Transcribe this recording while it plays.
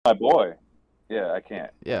my boy. Yeah, I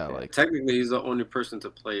can't. Yeah, I can't. like Technically, he's the only person to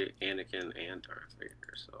play Anakin and Darth Vader.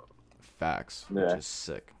 So facts, which Yeah, is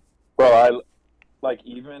sick. bro. I like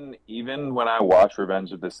even when I watch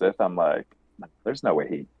Revenge of the Sith, I'm like, there's no way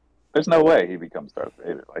he becomes Darth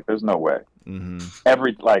Vader. Like, there's no way. Mm-hmm.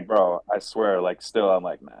 Every like, bro, I swear, like, still, I'm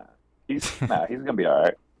like, he's gonna be all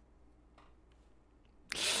right.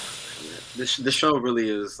 this show really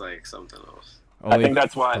is like something else. I Only think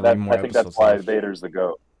that's why three that more I think that's episodes why left. Vader's the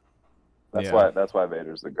goat. Yeah. That's why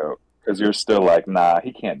Vader's the goat. Because you're still like,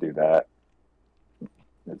 he can't do that.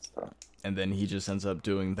 It's And then he just ends up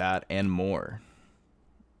doing that and more.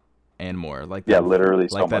 And more. Like yeah, that literally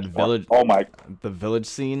so like that much more. village Oh my, the village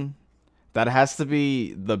scene. That has to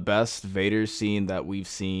be the best Vader scene that we've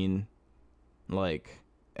seen like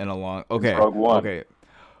in a long it's Okay. Rogue One. Okay.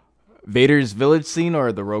 Vader's village scene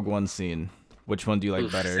or the Rogue One scene? Which one do you like I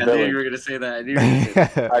better? knew you were gonna say that. I knew you were gonna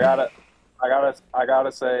say that. I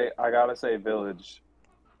gotta say, Village.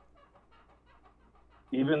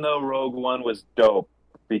 Even though Rogue One was dope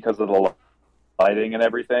because of the lighting and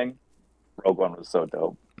everything, Rogue One was so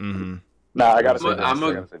dope. Mm-hmm. Nah, I gotta say I'm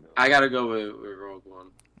Village. a- I gotta say Village. I gotta go with Rogue One.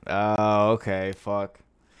 Oh, okay, fuck.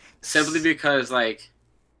 Simply because like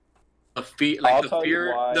I'll tell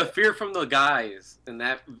you why. the fear from the guys in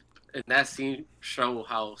that scene show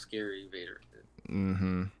how scary Vader is.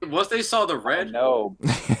 Mm-hmm. Once they saw the I red, know. but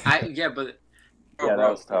Yeah, bro, that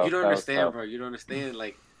was tough. you don't That was understand, tough. bro. You don't understand.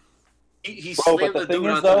 Like he Bro, but slammed the the thing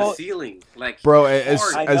dude is, onto the though- ceiling, like Bro, hard.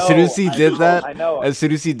 as soon as he I did know, that, I know. as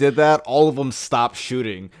soon as he did that, all of them stopped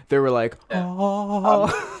shooting. They were like, Yeah.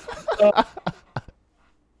 "Oh."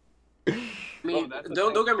 I mean, Bro, that's the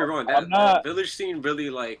don't thing. get me wrong. I'm That not- village scene really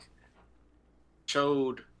like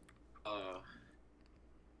showed. I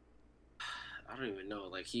don't even know.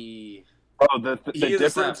 Like Bro, the He is a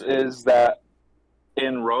difference savage. is that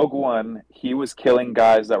in Rogue One, he was killing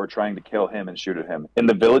guys that were trying to kill him and shoot at him. In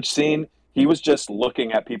the village scene, he was just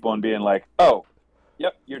looking at people and being like, "Oh,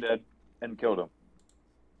 yep, you're dead," and killed him.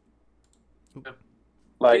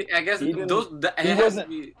 Like, I guess he didn't- it he has wasn't-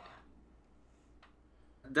 to be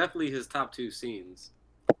definitely his top two scenes.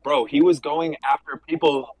 bro, he was going after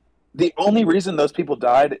people. The only reason those people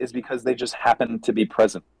died is because they just happened to be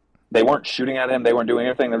present. They weren't shooting at him. They weren't doing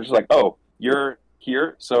anything. They were just like, "Oh, you're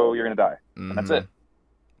here, so you're gonna die," and that's it.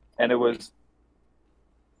 And it was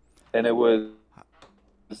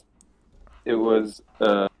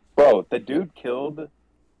bro, the dude killed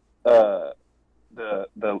the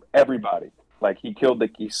everybody. Like, he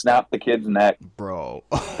snapped the kid's neck, Bro.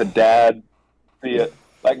 the dad,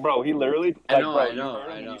 like, bro, he literally, like, I know, bro,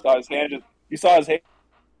 I know. you saw his hand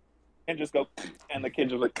just go, and the kid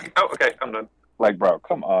just like, "Oh, okay, I'm done." Like, bro,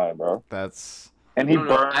 come on, bro. That's And he No,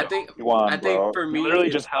 no, burned I think Obi-Wan, bro. for He me, literally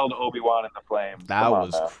just held Obi-Wan in the flame. that Come on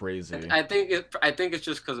was now. crazy. I think it's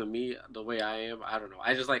just because of me, the way I am. I don't know.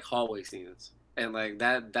 I just like hallway scenes, and like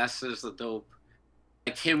that's just a dope.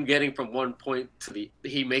 Like him getting from one point to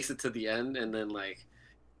he makes it to the end, and then like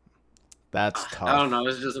That's tough. I don't know.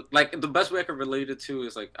 It's just like the best way I can relate it to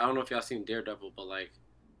is like I don't know if y'all seen Daredevil, but like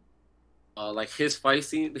his fight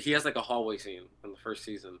scene, he has like a hallway scene in the first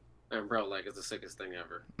season, and bro, like it's the sickest thing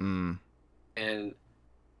ever. Mm. And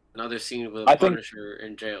another scene with I think- Punisher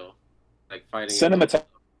in jail, like fighting. Cinematography,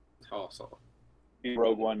 Also,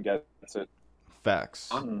 Rogue One gets it. Facts.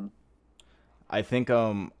 Huh? Mhm. I think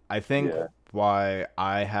Yeah. why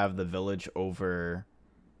I have the village over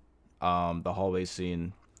the hallway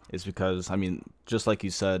scene is because, I mean, just like you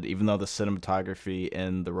said, even though the cinematography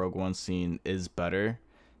in the Rogue One scene is better,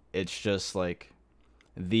 it's just like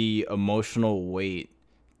the emotional weight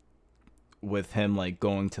with him like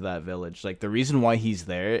going to that village. Like the reason why he's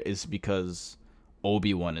there is because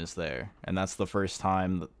Obi-Wan is there, and that's the first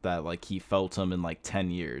time that like he felt him in like 10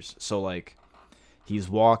 years. So like he's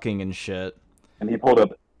walking and shit. And he pulled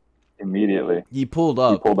up immediately. He pulled He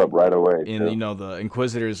up pulled up right away. and too. you know the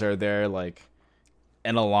Inquisitors are there like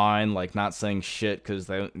in a line, like not saying shit because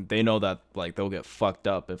they know that like they'll get fucked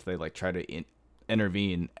up if they like try to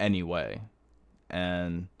intervene anyway.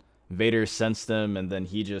 And Vader sensed them, and then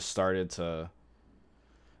he just started to.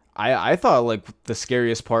 I thought like the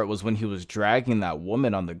scariest part was when he was dragging that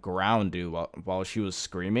woman on the ground, dude, while she was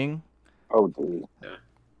screaming. Oh, dude. Yeah.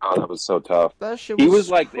 Oh, that was so tough. That shit He was was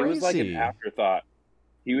like, crazy. it was like an afterthought.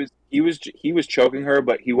 He was choking her,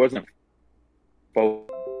 but he wasn't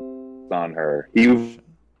focused on her. He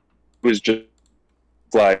was just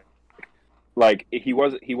like he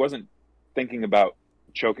wasn't thinking about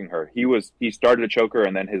choking her. He started to choke her,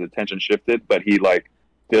 and then his attention shifted, but he like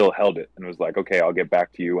still held it and was like, "Okay, I'll get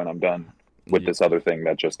back to you when I'm done with this other thing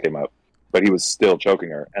that just came up." But he was still choking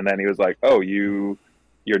her, and then he was like, "Oh, you're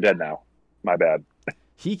dead now. My bad."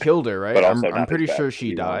 He killed her, right? But I'm also I'm not pretty as bad sure as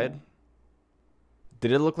she Obi-Wan. died.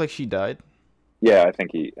 Did it look like she died? Yeah, I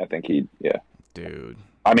think he, yeah. Dude.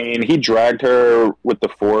 I mean, he dragged her with the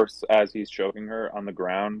Force as he's choking her on the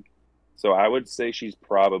ground. So I would say she's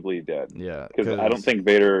probably dead. Yeah, Because I don't think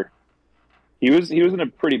Vader. He was in a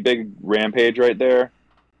pretty big rampage right there.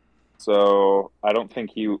 So I don't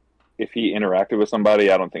think if he interacted with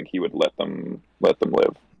somebody, I don't think he would let them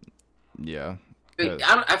live. Yeah.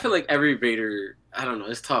 I feel like every Vader, I don't know,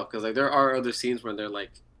 it's tough because like there are other scenes when they're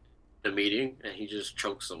like in a meeting and he just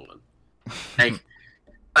chokes someone. Like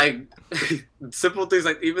simple things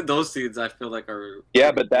like even those scenes I feel like are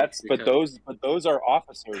but those are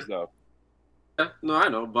officers though. Yeah, no, I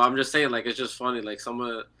know, but I'm just saying like it's just funny like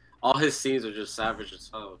all his scenes are just savage as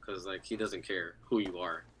hell because like he doesn't care who you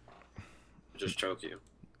are, just choke you.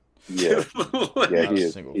 Yeah, he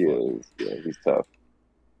is. Yeah, he's tough.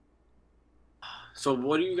 So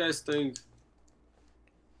what do you guys think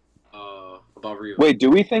about Rio? Wait, do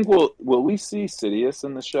we think will we see Sidious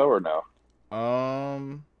in the show or no?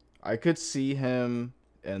 I could see him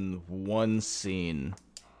in one scene,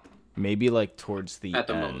 maybe like towards the At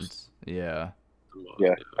the end. most. Yeah.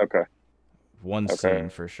 Yeah. Okay. One scene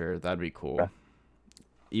for sure. That'd be cool. Okay.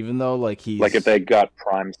 Even though like he's like if they got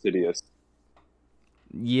Prime Sidious.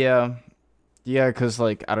 Yeah, because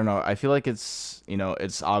like I don't know. I feel like it's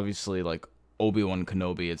it's obviously like Obi-Wan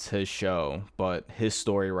Kenobi. It's his show, but his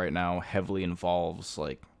story right now heavily involves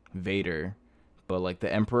like Vader. But like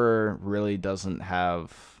the Emperor really doesn't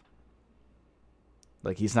have,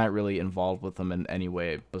 like he's not really involved with them in any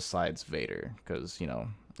way besides Vader, because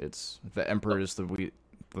it's the Emperor is the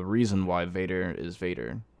reason why Vader is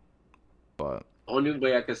Vader. But only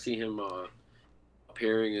way I could see him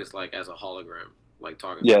appearing is like as a hologram, like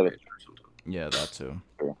talking to Vader or something. Yeah, that too.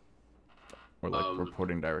 Sure. Or like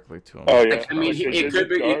reporting directly to him. Oh yeah, like, I mean he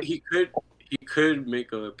could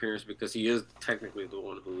make an appearance because he is technically the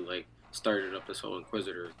one who like started up this whole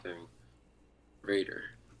Inquisitor thing, Vader.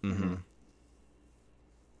 Mm-hmm.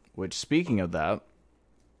 Which, speaking of that,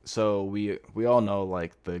 so we all know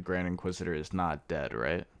like the Grand Inquisitor is not dead,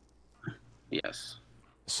 right? Yes.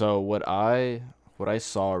 So what I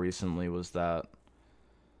saw recently was that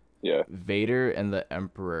Vader and the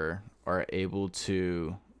Emperor are able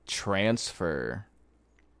to transfer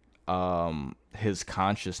his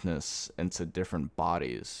consciousness into different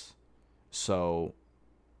bodies. So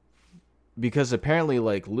because apparently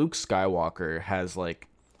like Luke Skywalker has like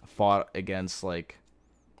fought against like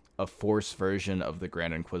a Force version of the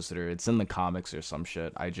Grand Inquisitor. It's in the comics or some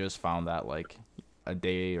shit. I just found that like a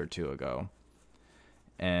day or two ago.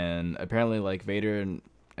 And apparently like Vader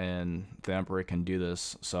and the Emperor can do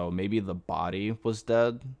this. So maybe the body was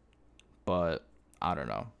dead, but I don't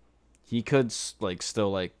know. He could like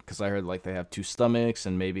still like, because I heard like they have two stomachs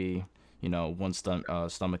and maybe one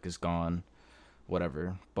stomach is gone,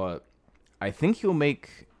 whatever. But I think he'll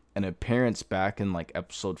make an appearance back in like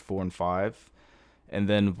episode 4 and 5. And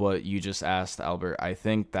then what you just asked, Albert, I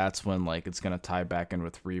think that's when like it's gonna tie back in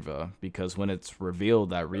with Reva, because when it's revealed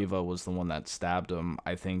that Reva was the one that stabbed him,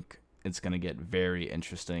 I think it's gonna get very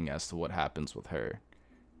interesting as to what happens with her,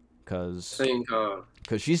 because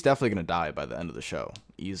she's definitely gonna die by the end of the show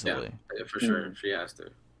easily. Yeah, for sure, she has to.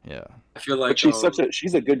 Yeah, I feel like but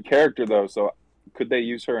she's a good character though. So could they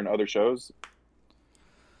use her in other shows?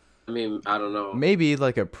 I mean, I don't know. Maybe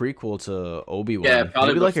like a prequel to Obi-Wan. Yeah,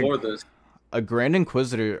 probably maybe before this. A Grand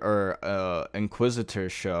Inquisitor or Inquisitor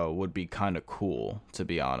show would be kind of cool, to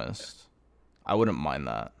be honest. I wouldn't mind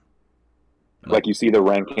that. Like you see the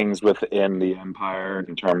rankings within the Empire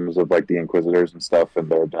in terms of like the Inquisitors and stuff and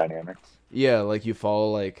their dynamics. Yeah, like you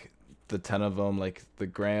follow like the 10 of them, like the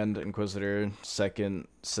Grand Inquisitor, second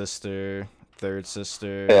sister, third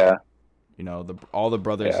sister. Yeah. All the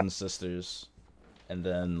brothers and sisters. And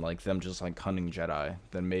then like them just like hunting Jedi.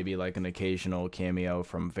 Then maybe like an occasional cameo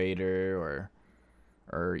from Vader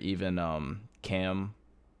or even Cam.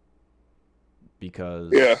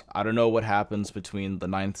 Because I don't know what happens between the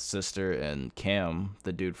 9th sister and Cam,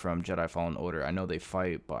 the dude from Jedi Fallen Order. I know they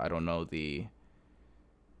fight, but I don't know the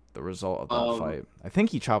result of that fight. I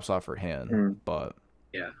think he chops off her hand, but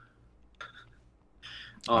yeah.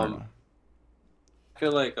 I don't know. I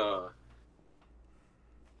feel like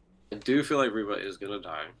I do feel like Reva is gonna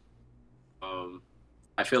die.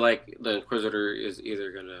 I feel like the Inquisitor is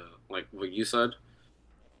either gonna, like what you said,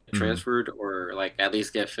 transferred or like at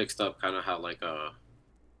least get fixed up, kind of how like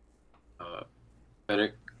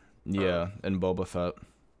Fennec. And Boba Fett.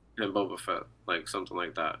 And Boba Fett, like something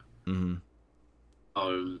like that. Mm-hmm.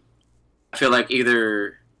 I feel like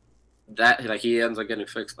either that like he ends up getting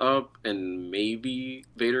fixed up, and maybe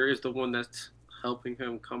Vader is the one that's helping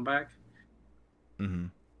him come back. Mm-hmm.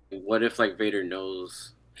 What if like Vader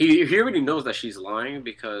knows? He already knows that she's lying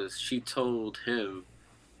because she told him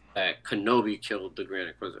that Kenobi killed the Grand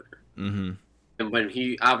Inquisitor. Mm-hmm. And when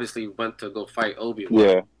he obviously went to go fight Obi-Wan,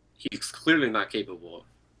 Yeah. he's clearly not capable of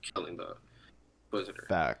killing the Inquisitor.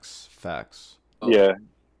 Facts. Oh, Yeah.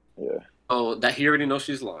 Oh, that he already knows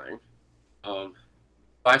she's lying. But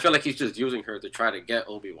I feel like he's just using her to try to get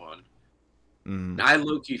Obi-Wan. Mm. And I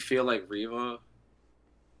low-key feel like Reva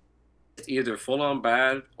is either full-on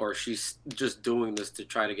bad or she's just doing this to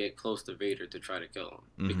try to get close to Vader to try to kill him.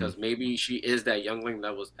 Mm-hmm. Because maybe she is that youngling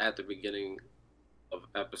that was at the beginning of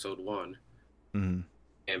episode 1 Mm-hmm.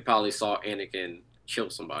 and probably saw Anakin kill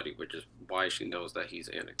somebody, which is why she knows that he's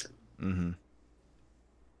Anakin. Mm-hmm.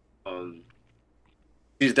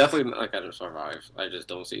 She's definitely not gonna survive. I just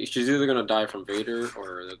don't see. She's either gonna die from Vader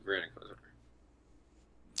or the Grand Inquisitor.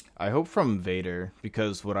 I hope from Vader,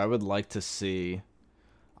 because what I would like to see,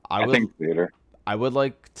 I think Vader. I would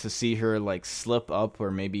like to see her like slip up or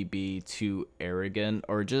maybe be too arrogant,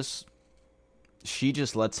 or just she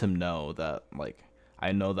just lets him know that like,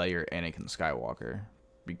 I know that you're Anakin Skywalker,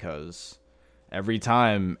 because every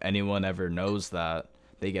time anyone ever knows that,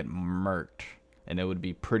 they get murked. And it would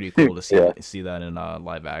be pretty cool to see that in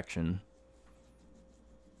live action.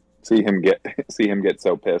 See him get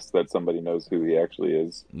so pissed that somebody knows who he actually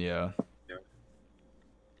is. Yeah.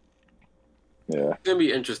 Yeah. It's gonna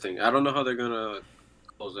be interesting. I don't know how they're gonna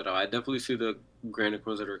close it out. I definitely see the Grand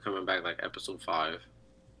Inquisitor coming back like episode 5.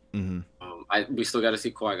 Mm-hmm. We still got to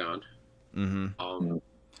see Qui-Gon. Mm-hmm.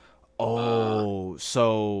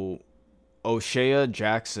 So O'Shea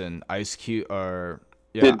Jackson, Ice Cube, or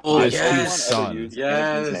Ice Cube's son.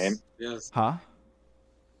 Yes. Huh?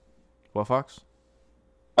 What, Fox?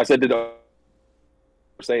 I said, did I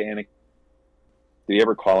say Anakin? Did he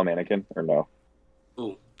ever call him Anakin or no?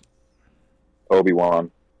 Who?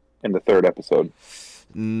 Obi-Wan in the 3rd episode.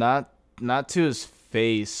 Not to his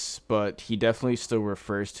face, but he definitely still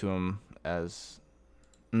refers to him as.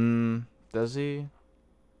 Does he?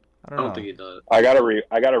 I don't think he does. I gotta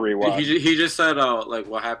rewatch. He just said, like,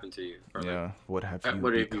 what happened to you? Or, yeah. Like, what have you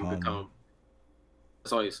become?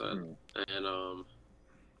 That's all he said. And I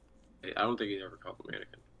don't think he ever called him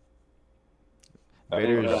Anakin.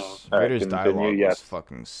 Vader's dialogue was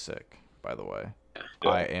fucking sick, by the way. Yeah.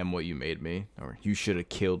 I am what you made me, or you should have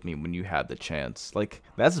killed me when you had the chance. Like,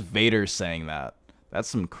 that's Vader saying that. That's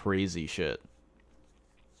some crazy shit.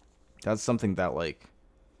 That's something that, like,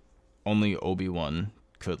 only Obi-Wan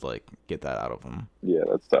could, like, get that out of him. Yeah,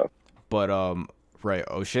 that's tough. But, right,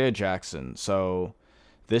 O'Shea Jackson. So,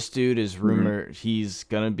 this dude is rumored, he's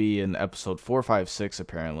gonna be in episode 4, 5, 6,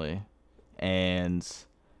 apparently. And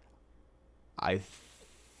I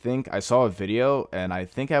think I saw a video, and I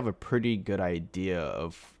think I have a pretty good idea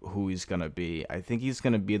of who he's gonna be. I think he's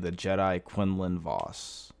gonna be the Jedi Quinlan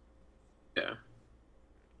Vos. Yeah.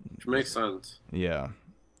 Which makes sense. Yeah.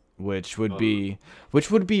 Which would be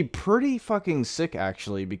pretty fucking sick,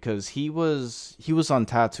 actually, because he was on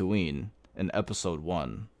Tatooine in episode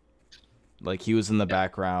 1. Like, he was in the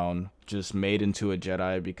background, just made into a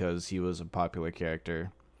Jedi because he was a popular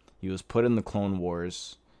character. He was put in the Clone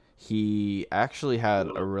Wars. He actually had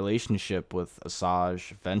a relationship with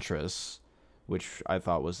Asajj Ventress, which I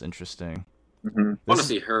thought was interesting. I want to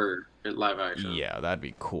see her in live action. Yeah, that'd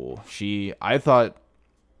be cool. I thought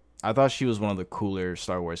she was one of the cooler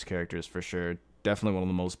Star Wars characters for sure. Definitely one of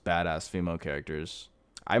the most badass female characters.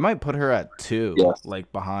 I might put her at 2,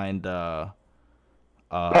 like behind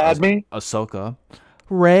Padme? Ahsoka.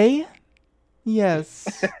 Rey?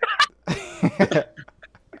 Yes.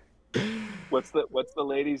 What's the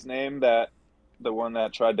lady's name, that the one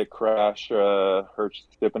that tried to crash her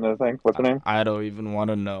ship into the thing? What's her name? I don't even want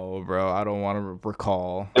to know, bro. I don't want to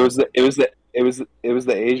recall. It was the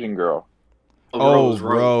Asian girl.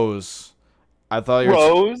 Rose. I thought you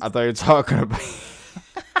were talking about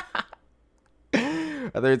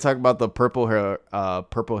I thought you were talking about the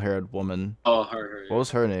purple-haired woman. Oh, her. What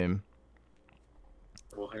was her name?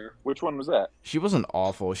 Purple hair. Which one was that? She wasn't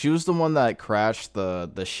awful. She was the one that crashed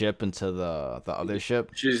the ship into the other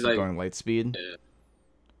ship. She's like going light speed. Yeah.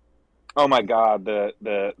 Oh my god,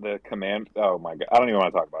 the command. Oh my god, I don't even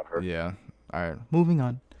want to talk about her. Yeah. All right, moving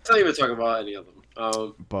on. Let's not even talk about any of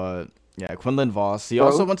them. But yeah, Quinlan Vos. He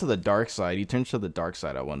also went to the dark side. He turned to the dark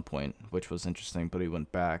side at one point, which was interesting, but he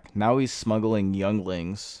went back. Now he's smuggling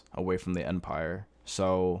younglings away from the Empire.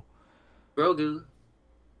 So Grogu.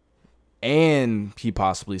 And he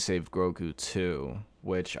possibly saved Grogu too,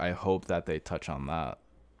 which I hope that they touch on that.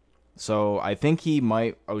 So I think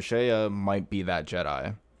O'Shea might be that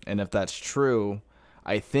Jedi. And if that's true,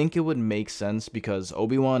 I think it would make sense because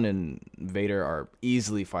Obi-Wan and Vader are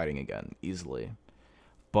easily fighting again. Easily.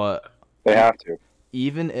 But They have to.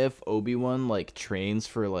 even if Obi-Wan like trains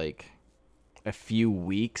for like a few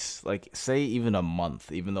weeks, like say even a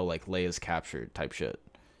month, even though like Leia's captured type shit.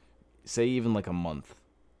 Say even like a month.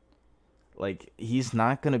 Like he's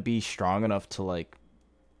not going to be strong enough to like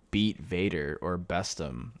beat Vader or best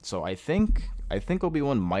him. So I think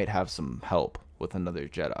Obi-Wan might have some help with another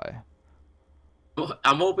Jedi.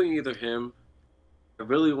 I'm hoping either him. I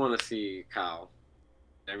really want to see Kyle.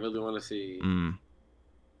 I really want to see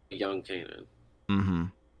young Kanan. Mm-hmm.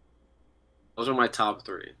 Those are my top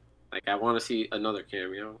three. Like, I want to see another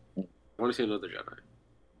cameo. I want to see another Jedi.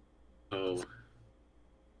 So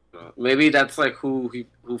maybe that's like who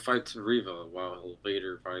fights Reva while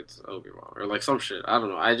Vader fights Obi-Wan, or like some shit. I don't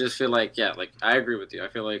know. I just feel like like I agree with you. I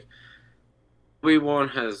feel like Obi-Wan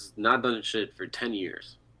has not done shit for 10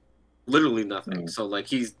 years, literally nothing. So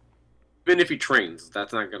like even if he trains,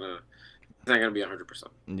 that's not gonna be 100%.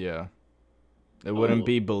 Yeah. It wouldn't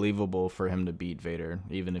be believable for him to beat Vader,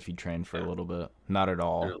 even if he trained for a little bit. Not at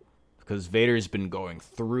all. Because Vader's been going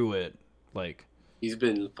through it, like... He's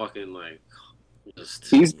been fucking, like,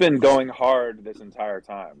 He's been going hard this entire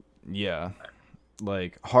time. Yeah.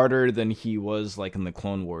 Like, harder than he was, like, in the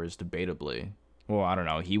Clone Wars, debatably. Well, I don't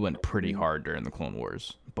know. He went pretty hard during the Clone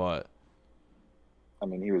Wars, but... I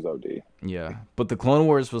mean, he was OD. Yeah. But the Clone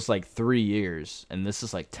Wars was, like, 3 years, and this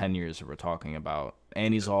is, like, 10 years that we're talking about.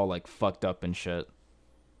 And he's all, like, fucked up and shit.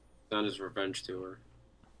 On his revenge tour.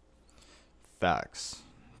 Facts.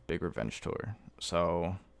 Big revenge tour.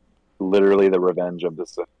 So... Literally the revenge of the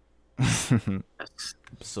Sith.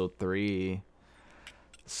 Episode 3.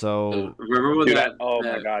 So... remember when dude, that...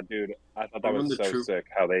 my god, dude. I thought that was so sick,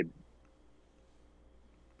 how they...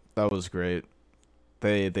 That was great.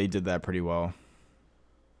 They did that pretty well.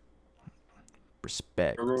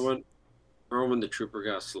 Respect. Remember when the trooper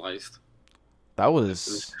got sliced? That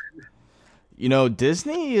was... You know,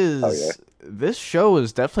 Disney is... Oh, yeah. This show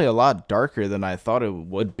is definitely a lot darker than I thought it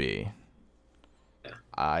would be. Yeah.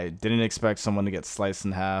 I didn't expect someone to get sliced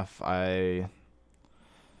in half. Vader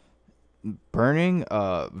burning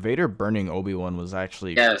Obi-Wan was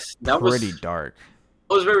actually pretty dark.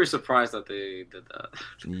 I was very surprised that they did that.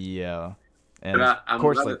 Yeah. And of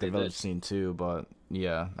course, like, the village scene too, but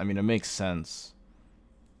yeah, I mean, it makes sense.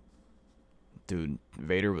 Dude,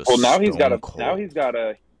 Vader was now he's got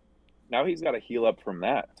to heal up from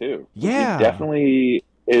that too. Yeah, he definitely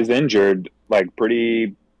is injured, like,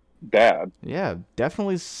 pretty bad. Yeah,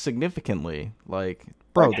 definitely significantly. Like,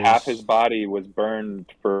 bro, like half his body was burned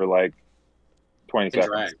for like 20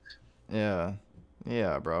 seconds.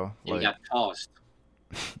 Yeah, bro. He got tossed.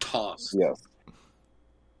 Yes.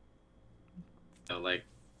 So, like,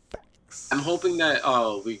 I'm hoping that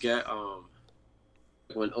we get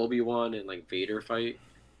when Obi-Wan and like Vader fight,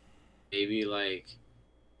 maybe like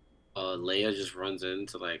Leia just runs in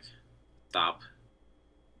to like stop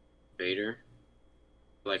Vader,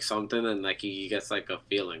 like something, and like he gets like a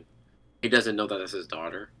feeling. He doesn't know that that's his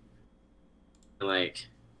daughter, and like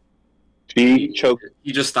he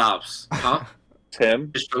just stops, huh?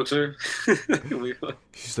 Tim just chokes her.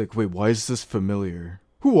 She's like, wait, why is this familiar?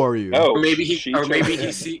 Who are you? Oh, or maybe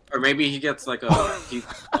he gets like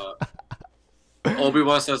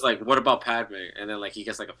Obi-Wan says like, "What about Padme?" And then like he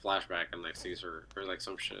gets like a flashback and like sees her or like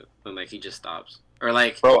some shit, and like he just stops or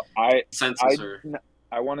like bro, senses her.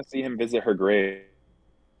 I want to see him visit her grave.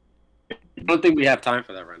 I don't think we have time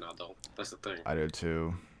for that right now, though. That's the thing. I do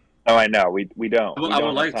too. Oh, I know. We don't. I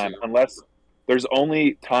would like time, to, unless there's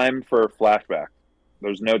only time for flashback.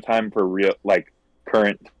 There's no time for real, like,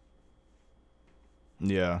 current.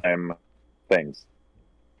 Yeah. Things.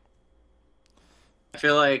 I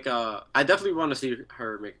feel like I definitely want to see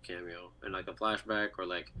her make a cameo in like a flashback or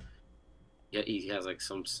like he has like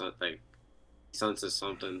some like senses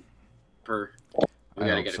something. We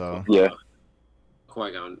gotta get a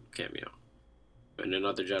Qui-Gon cameo and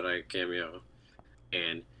another Jedi cameo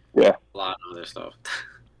and a lot of other stuff.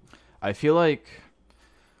 I feel like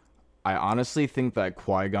I honestly think that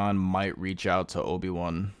Qui-Gon might reach out to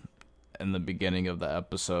Obi-Wan in the beginning of the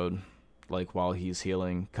episode, like while he's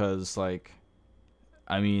healing, because like,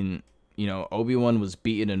 I mean, you know, Obi-Wan was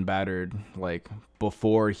beaten and battered like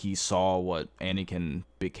before he saw what Anakin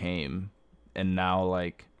became, and now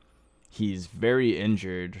like he's very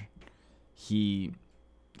injured. He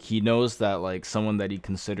knows that like someone that he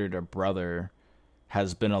considered a brother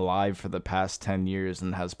has been alive for the past 10 years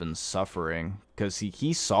and has been suffering, because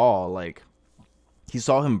he saw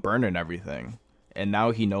him burn and everything, and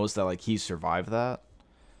now he knows that like he survived that.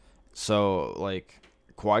 So like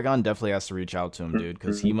Qui-Gon definitely has to reach out to him, dude,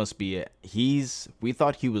 because he must be we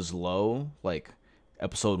thought he was low like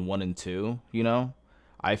episode 1 and 2, you know.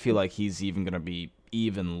 I feel like he's even gonna be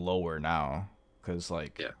even lower now, because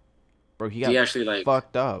like, bro, he he actually like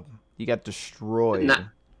fucked up. He got destroyed. not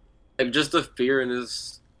like just the fear in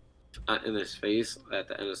his face at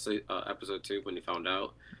the end of episode 2 when he found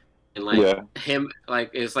out, and like him, like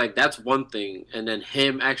it's like that's one thing, and then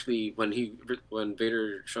him actually when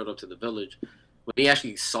Vader showed up to the village, when he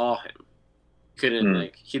actually saw him, couldn't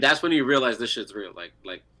like that's when he realized this shit's real.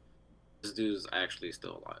 Like this dude's actually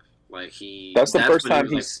still alive. Like that's the first time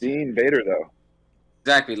he's seen Vader though.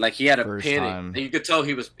 Exactly, like he had a First panic. time. And you could tell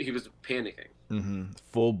he was panicking.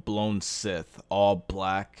 Full blown Sith, all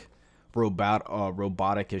black,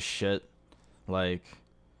 robotic as shit. Like,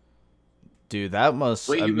 dude, that must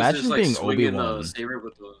imagine just, being Obi-Wan.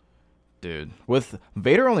 Dude, with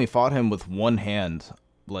Vader only fought him with one hand.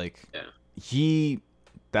 Like,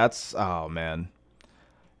 that's oh man.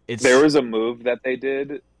 There was a move that they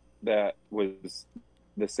did that was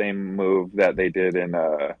the same move that they did in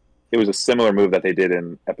it was a similar move that they did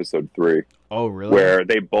in episode 3. Oh, really? Where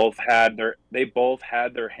they both had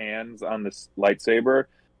their hands on this lightsaber,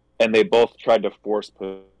 and they both tried to force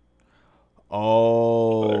put.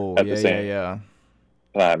 Oh, yeah.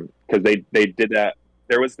 Because they did that.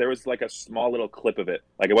 There was like a small little clip of it.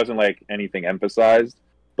 Like it wasn't like anything emphasized,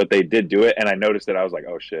 but they did do it, and I noticed it. I was like,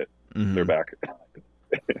 oh shit, they're back.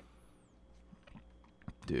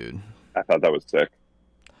 Dude, I thought that was sick.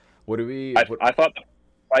 I thought the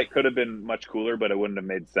fight could have been much cooler, but it wouldn't have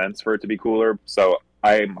made sense for it to be cooler. So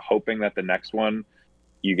I'm hoping that the next one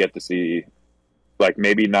you get to see, like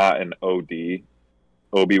maybe not an OD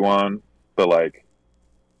Obi-Wan, but like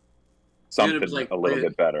something a little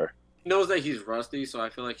bit better. He knows that he's rusty, so I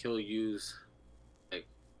feel like he'll use like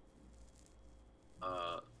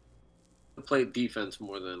play defense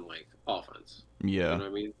more than like offense. Yeah, you know what I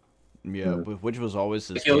mean. Yeah, which was always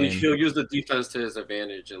his he'll use the defense to his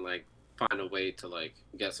advantage and like find a way to like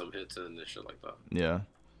get some hits in and shit like that. Yeah.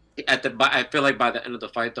 I feel like by the end of the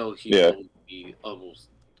fight though, he's almost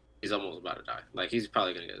about to die. Like he's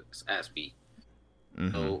probably gonna get his ass beat.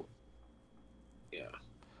 So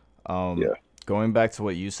going back to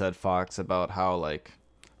what you said, Fox, about how like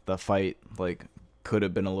the fight like could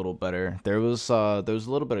have been a little better. There was a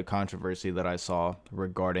little bit of controversy that I saw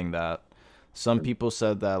regarding that. Some people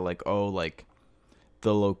said that like, oh, like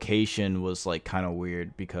the location was like kind of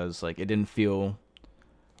weird because like it didn't feel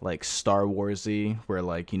like Star Warsy, where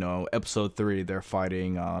like, you know, episode 3 they're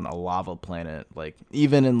fighting on a lava planet. Like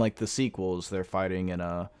even in like the sequels they're fighting in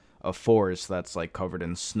a forest that's like covered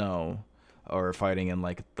in snow, or fighting in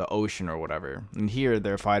like the ocean or whatever. And here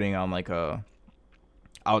they're fighting on like a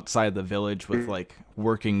outside the village with like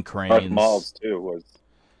working cranes. Darth Maul's too was.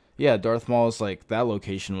 Yeah, Darth Maul's like that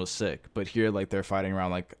location was sick, but here like they're fighting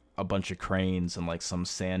around like a bunch of cranes and like some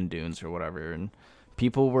sand dunes or whatever, and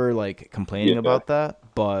people were like complaining about that.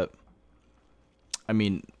 But I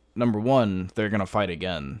mean, number one, they're gonna fight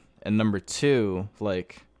again, and number two,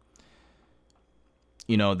 like,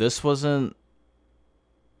 you know, this wasn't.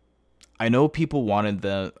 I know people wanted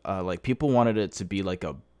people wanted it to be like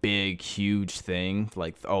a big, huge thing,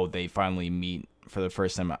 like, oh, they finally meet for the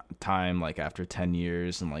first time like after 10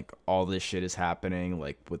 years, and like all this shit is happening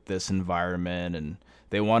like with this environment, and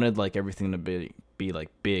they wanted like everything to be like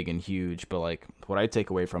big and huge. But like what I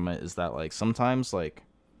take away from it is that like sometimes like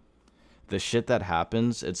the shit that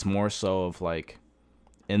happens, it's more so of like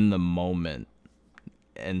in the moment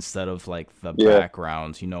instead of like the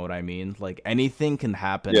background, you know what I mean? Like anything can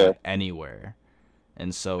happen anywhere,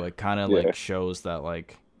 and so it kind of like shows that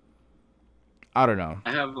like, I don't know.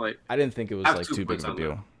 I didn't think it was like too big of a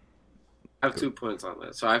deal. I have 2 points on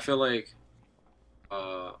that. So I feel like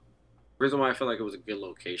the reason why I feel like it was a good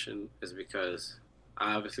location is because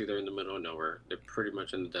obviously they're in the middle of nowhere. They're pretty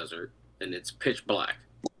much in the desert, and it's pitch black.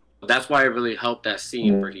 That's why it really helped that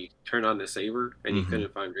scene where he turned on the saber and he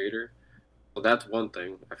couldn't find Vader. So that's one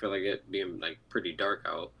thing. I feel like it being like pretty dark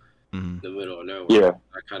out in the middle of nowhere.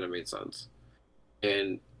 That kind of made sense.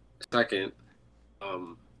 And second,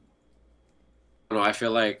 I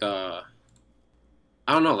feel like I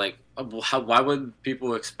don't know, like why would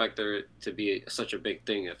people expect there to be such a big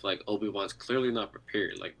thing if like Obi-Wan's clearly not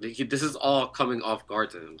prepared? Like this is all coming off guard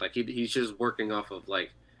to him. Like he's just working off of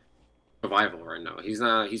like survival right now. He's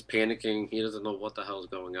panicking. He doesn't know what the hell is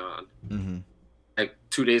going on. Like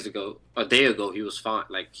a day ago, he was fine.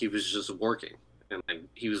 Like he was just working, and like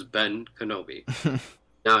he was Ben Kenobi.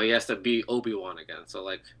 Now he has to be Obi-Wan again. So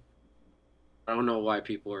like, I don't know why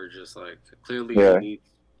people are just like clearly need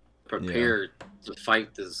prepared to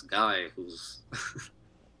fight this guy who's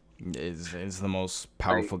is the most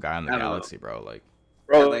powerful guy in the galaxy, bro. Like,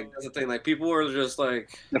 like that's the thing. Like people were just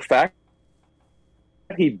like the fact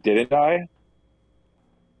that he didn't die.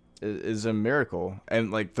 is a miracle.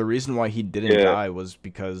 And like the reason why he didn't die was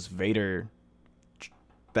because Vader,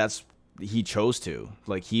 he chose to.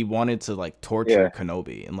 Like he wanted to like torture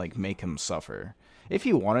Kenobi and like make him suffer. If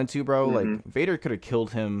he wanted to, bro, like Vader could have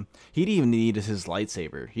killed him. He didn't even need his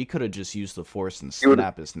lightsaber. He could have just used the Force and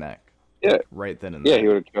snap his neck. Yeah. Right then and there. Yeah, he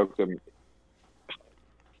would have choked him.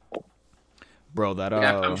 Bro, that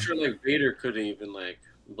I'm sure like Vader couldn't even like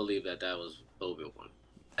believe that was Obi-Wan.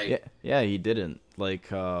 Like, yeah, he didn't. Like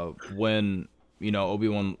when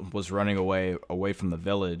Obi-Wan was running away from the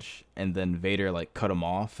village, and then Vader like cut him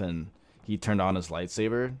off, and he turned on his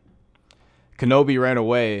lightsaber. Kenobi ran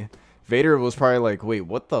away. Vader was probably like, "Wait,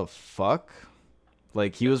 what the fuck?"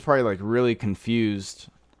 Like he was probably like really confused.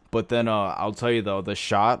 But then I'll tell you though, the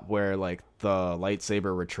shot where like the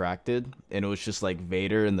lightsaber retracted and it was just like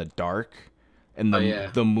Vader in the dark. And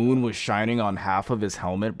the moon was shining on half of his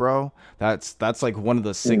helmet, bro. That's like one of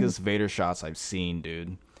the sickest Vader shots I've seen,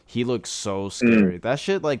 dude. He looks so scary. That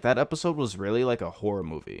shit, like that episode was really like a horror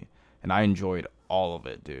movie, and I enjoyed all of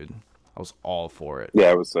it, dude. I was all for it.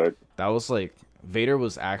 Yeah, it was sick. That was like Vader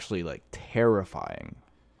was actually like terrifying.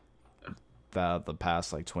 The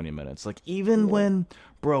past like 20 minutes, like even when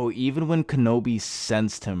Kenobi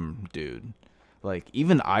sensed him, dude. Like,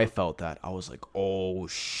 even I felt that. I was like, oh,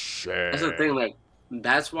 shit. That's the thing, like,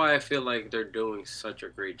 that's why I feel like they're doing such a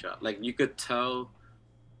great job. Like, you could tell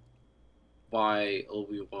why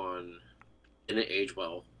Obi-Wan didn't age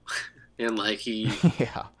well. And, like, he...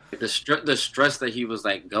 yeah. The stress that he was,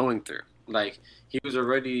 like, going through. Like, he was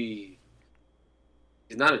already...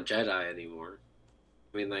 He's not a Jedi anymore.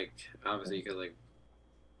 I mean, like, obviously you could, like,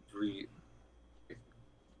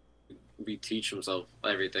 reteach himself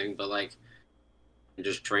everything. But, like...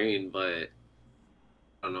 just train, but I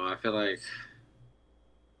don't know. I feel like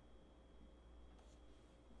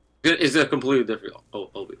it's a completely different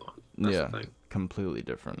Obi-Wan. Yeah, completely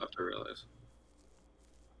different. I have to realize.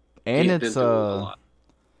 And it's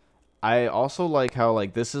I also like how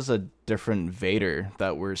like this is a different Vader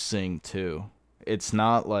that we're seeing too. It's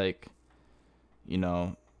not like,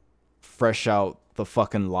 fresh out the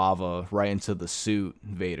fucking lava right into the suit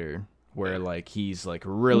Vader. Where like he's like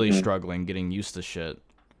really struggling getting used to shit.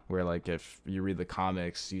 Where like if you read the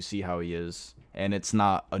comics, you see how he is, and it's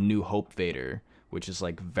not a New Hope Vader, which is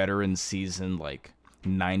like veteran season like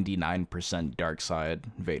 99% dark side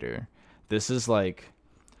Vader. This is like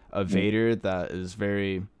a Vader that is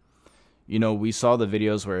very, we saw the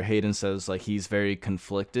videos where Hayden says like he's very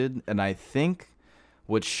conflicted, and I think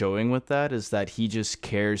what's showing with that is that he just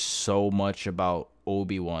cares so much about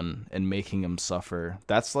Obi-Wan and making him suffer.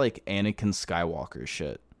 That's like Anakin Skywalker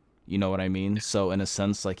shit. You know what I mean? So in a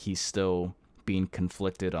sense, like he's still being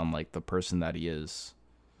conflicted on like the person that he is.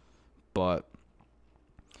 But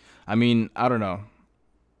I mean, I don't know.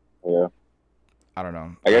 Yeah. I don't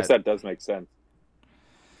know. I guess that does make sense.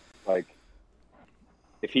 Like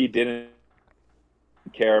if he didn't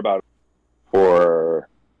care about, or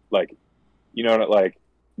like, like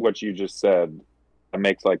what you just said, that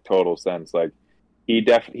makes like total sense. Like he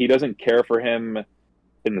doesn't care for him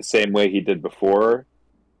in the same way he did before,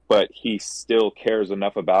 but he still cares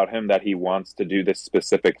enough about him that he wants to do this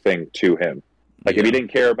specific thing to him. Like if he didn't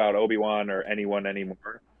care about Obi-Wan or anyone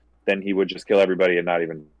anymore, then he would just kill everybody and not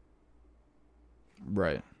even.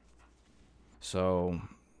 Right. So,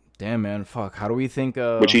 damn man, fuck. How do we think?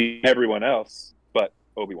 Which everyone else, but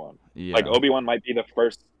Obi-Wan. Yeah. Like Obi-Wan might be the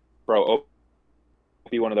first, bro.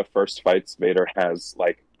 Be one of the first fights Vader has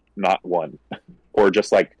like not won, or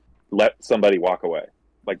just like let somebody walk away.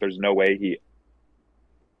 Like there's no way he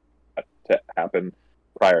to happen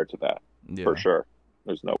prior to that, for sure.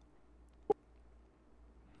 There's no.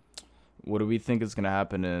 What do we think is gonna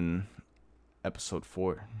happen in episode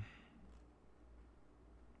 4?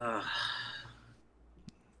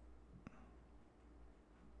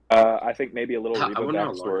 I think maybe a little Reva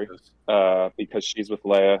backstory, because she's with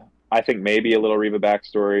Leia. I think maybe a little Reva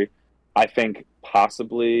backstory. I think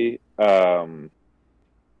possibly not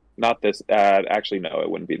this. Actually, no, it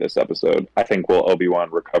wouldn't be this episode. I think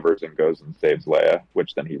Obi-Wan recovers and goes and saves Leia,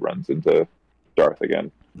 which then he runs into Darth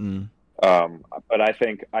again. But I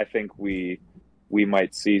think we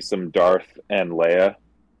might see some Darth and Leia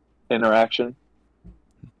interaction.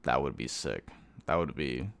 That would be sick. That would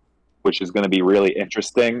be, which is going to be really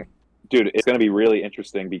interesting, dude. It's going to be really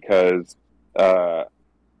interesting because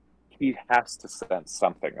he has to sense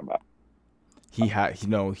something about. He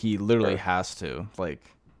literally has to, like.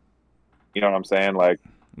 You know what I'm saying? Like,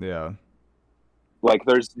 yeah. Like,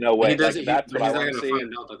 there's no way. That's what I want to see. He's not going to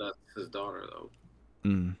find out that that's his daughter, though.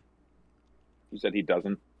 You said he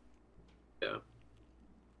doesn't? Yeah.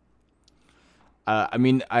 I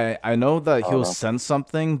mean, I know that I don't he'll know. send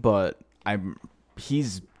something, but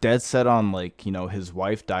he's dead set on, like, his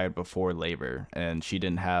wife died before labor and she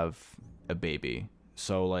didn't have a baby.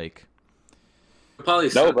 So like, Probably No,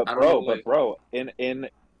 sent. but I don't know, bro,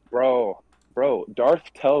 like bro,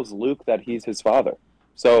 Darth tells Luke that he's his father,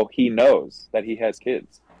 so he knows that he has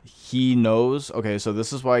kids. he knows. Okay, so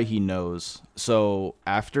this is why he knows. So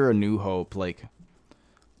after A New Hope, like,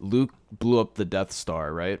 Luke blew up the Death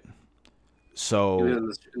Star, right? even So in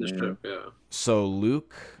the strip, yeah.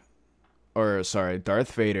 Luke, or sorry,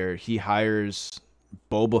 Darth Vader, he hires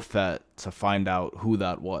Boba Fett to find out who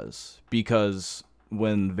that was, because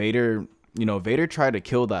when Vader tried to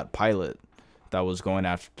kill that pilot that was going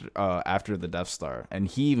after the Death Star, and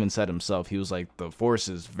he even said himself, he was like, the Force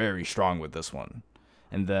is very strong with this one.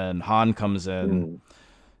 And then Han comes in, Mm.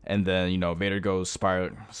 and then Vader goes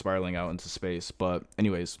spiraling out into space. But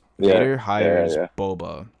anyways, Yeah, Vader yeah, hires yeah,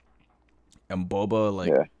 Boba, and Boba, like,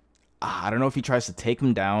 yeah. I don't know if he tries to take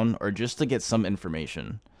him down or just to get some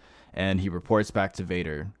information. And he reports back to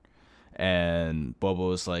Vader. And Boba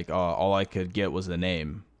was like, oh, all I could get was the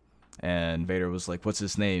name. And Vader was like, what's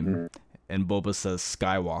his name? Mm. And Boba says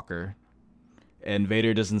Skywalker. And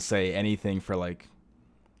Vader doesn't say anything for like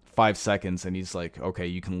 5 seconds. And he's like, okay,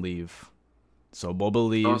 you can leave. So Boba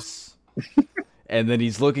leaves. And then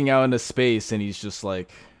he's looking out into space and he's just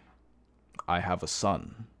like, I have a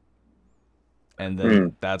son. And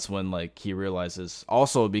then that's when, like, he realizes,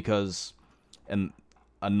 also because in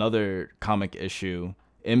another comic issue,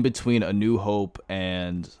 in between A New Hope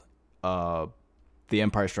and The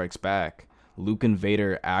Empire Strikes Back, Luke and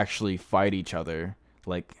Vader actually fight each other,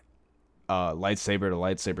 like, lightsaber to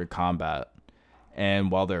lightsaber combat. And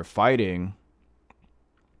while they're fighting,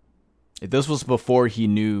 this was before he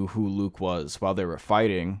knew who Luke was. While they were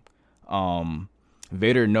fighting,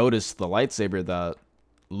 Vader noticed the lightsaber that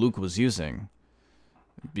Luke was using.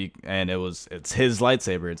 And it's his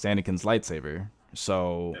lightsaber. It's Anakin's lightsaber.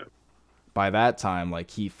 So Yeah. by that time,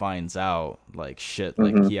 like, he finds out, like, shit,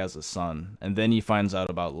 like, Mm-hmm. he has a son. And then he finds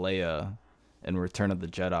out about Leia in Return of the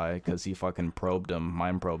Jedi because he fucking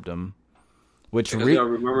mind probed him. Which Because I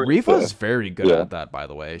remember. Reva's very good Yeah. at that, by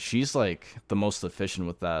the way. She's like the most efficient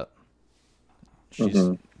with that.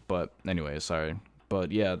 Mm-hmm. But anyway, sorry.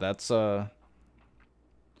 But yeah, that's that.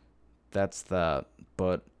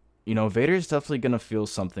 But Vader's definitely gonna feel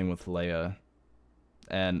something with Leia.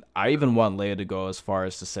 And I even want Leia to go as far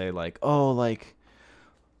as to say, like, oh, like,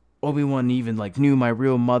 Obi-Wan even, like, knew my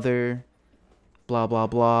real mother, blah blah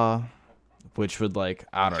blah. Which would, like,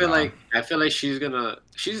 I don't know. I feel like she's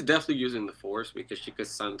definitely using the Force because she could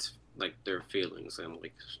sense like their feelings and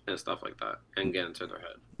like and stuff like that and get into their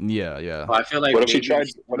head. Yeah. But I feel like What if she maybe tried?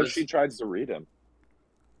 What if she tries to read him?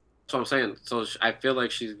 That's what I'm saying. So I feel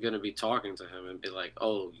like she's gonna be talking to him and be like,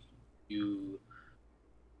 "Oh, you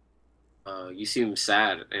seem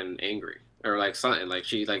sad and angry," or like something. Like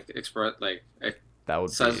she like express like That would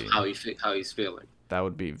says be how he's feeling. that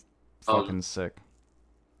would be Um, fucking sick.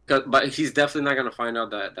 But he's definitely not gonna find out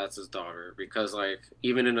that that's his daughter because like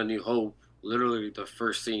even in A New Hope, literally the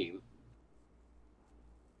first scene.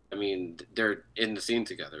 I mean, they're in the scene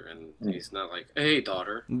together, and he's not like, "Hey,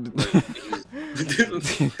 daughter." Like,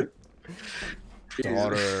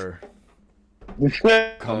 Daughter,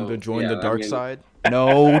 come to join yeah, the dark I mean, side.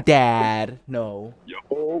 No, Dad. No. Yo,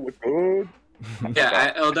 what's good? yeah,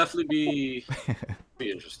 it'll definitely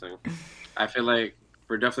be interesting. I feel like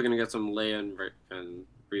we're definitely gonna get some Leia and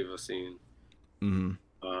Reva scene. Mm-hmm.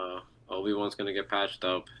 Obi-Wan's gonna get patched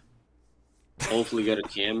up. Hopefully, get a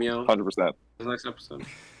cameo 100%. in the next episode.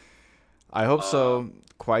 I hope so.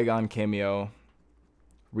 Qui-Gon cameo.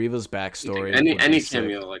 Reva's backstory. Any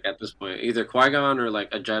cameo like at this point, either Qui-Gon or like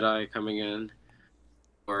a Jedi coming in,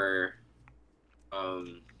 or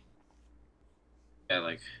yeah,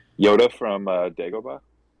 like Yoda from Dagobah.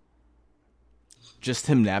 Just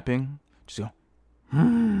him napping. Just go,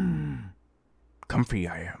 comfy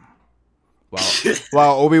I am.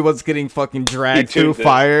 While Obi-Wan's getting fucking dragged through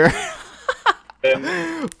fire.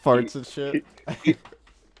 Farts and shit.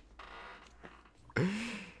 I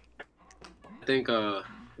think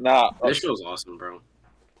this show's awesome, bro.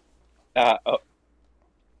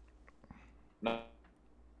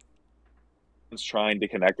 He's trying to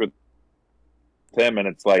connect with him, and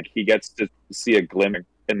it's like he gets to see a glimpse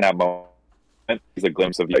in that moment. It's a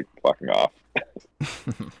glimpse of like fucking off.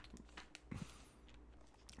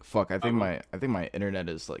 Fuck, I think my internet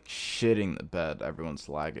is like shitting the bed. Everyone's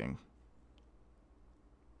lagging.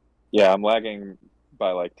 Yeah, I'm lagging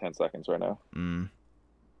by like 10 seconds right now.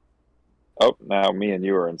 Oh, now me and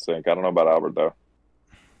you are in sync. I don't know about Albert though.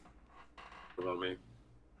 What about me?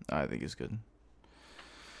 I think he's good.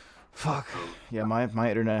 Fuck. Um, Yeah, my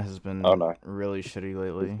internet has Oh been no, really shitty it's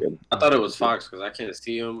lately. good. I thought it was Fox because I can't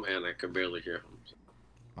see him and I could barely hear him.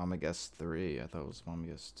 Mama Guess 3. I thought it was Mama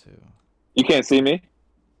Guess 2. You can't see me.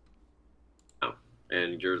 No.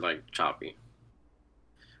 And you're like choppy.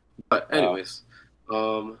 But Oh. anyways,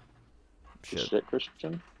 Shit.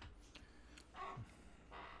 Christian.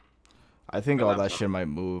 I think My all that laptop. shit might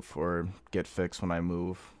move or get fixed when I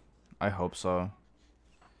move. I hope so.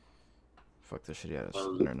 Fuck this shitty ass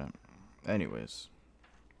internet. Anyways.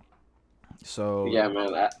 So Yeah,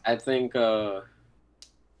 man. I think it's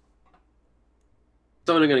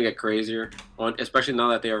only gonna get crazier. Especially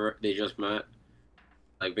now that they just met.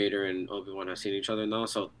 Like Vader and Obi-Wan have seen each other now,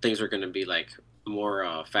 so things are gonna be like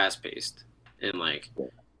more fast paced and like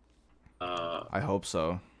I hope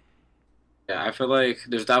so. yeah, I feel like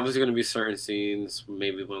there's obviously gonna be certain scenes,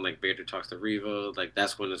 maybe when like Vader talks to Reva, like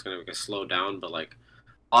that's when it's gonna get slowed down. But like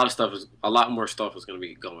a lot more stuff is gonna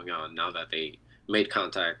be going on now that they made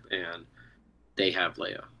contact and they have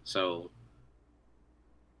Leia. So,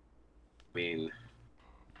 I mean,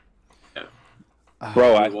 yeah,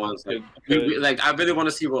 Bro, Obi-Wan's like, I really want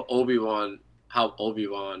to see how Obi-Wan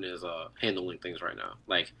is handling things right now.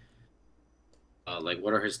 Like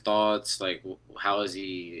what are his thoughts? Like, how is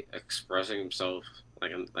he expressing himself?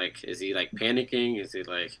 Like, is he like panicking? Is he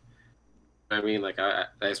like, I mean, like, I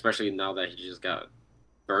especially now that he just got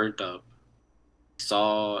burnt up,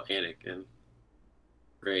 saw Anakin,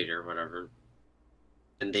 Vader, whatever,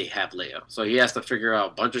 and they have Leia, so he has to figure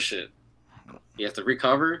out a bunch of shit. He has to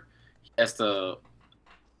recover. He has to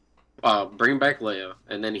bring back Leia,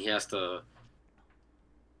 and then he has to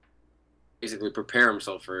basically prepare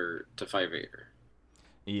himself to fight Vader.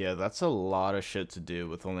 Yeah, that's a lot of shit to do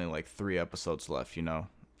with only like 3 episodes left, you know?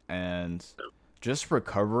 And just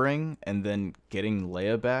recovering and then getting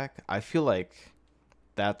Leia back, I feel like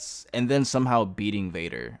and then somehow beating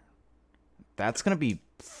Vader. That's gonna be,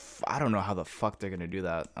 I don't know how the fuck they're gonna do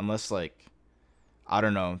that. Unless like, I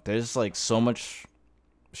don't know. There's like so much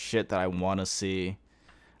shit that I want to see.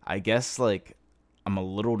 I guess like I'm a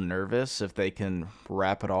little nervous if they can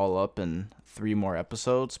wrap it all up in 3 more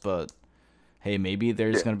episodes, but hey, maybe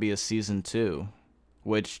there's going to be a season 2.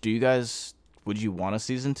 Which, would you want a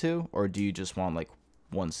season 2? Or do you just want, like,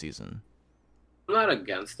 1 season? I'm not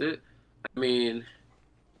against it. I mean,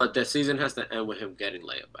 but the season has to end with him getting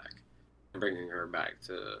Leia back and bringing her back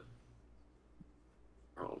to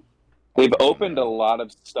home. They've opened a lot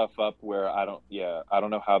of stuff up where I don't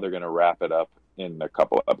know how they're going to wrap it up in a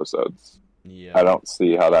couple episodes. Yeah. I don't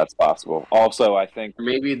see how that's possible. Also, I think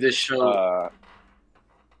maybe this show.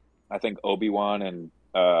 I think Obi-Wan and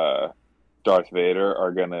Darth Vader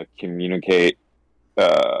are going to communicate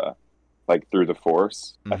like through the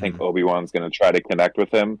Force. Mm-hmm. I think Obi-Wan's going to try to connect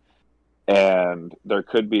with him, and there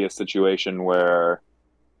could be a situation where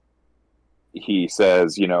he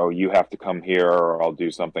says, you know, you have to come here or I'll do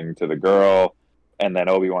something to the girl. And then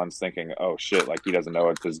Obi-Wan's thinking, oh shit, like he doesn't know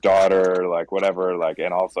it's his daughter, like whatever, like,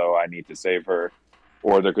 and also I need to save her.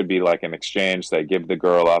 Or there could be like an exchange, say, give the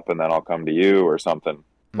girl up and then I'll come to you or something.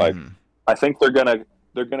 Mm-hmm. Like, I think they're gonna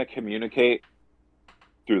communicate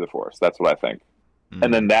through the Force. That's what I think. Mm-hmm.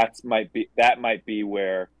 And then that might be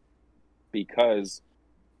where, because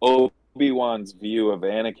Obi-Wan's view of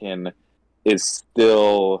Anakin is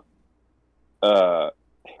still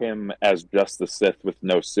him as just the Sith with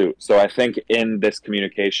no suit. So I think in this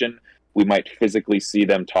communication, we might physically see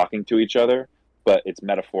them talking to each other, but it's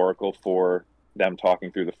metaphorical for them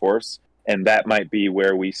talking through the Force. And that might be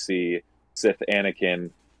where we see Sith Anakin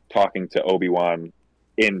talking to Obi-Wan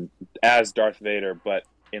as Darth Vader, but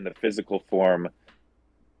in the physical form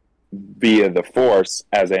via the Force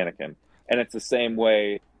as Anakin. And it's the same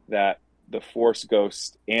way that the Force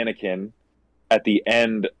Ghost Anakin at the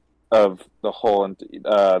end of the whole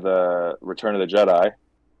the Return of the Jedi,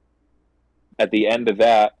 at the end of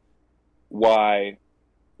that, why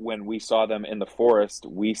when we saw them in the forest,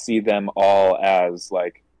 we see them all as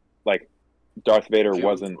like Darth Vader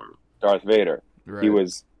wasn't Darth Vader. Right. He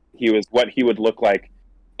was what he would look like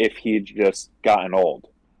if he'd just gotten old.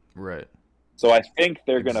 Right. So I think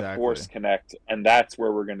they're going to Force connect, and that's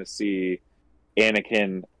where we're going to see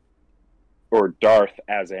Anakin or Darth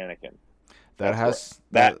as Anakin. That has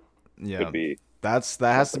to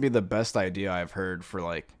be the best idea I've heard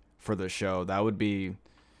for the show. That would be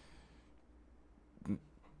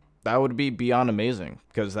beyond amazing,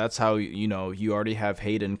 because that's how, you know, you already have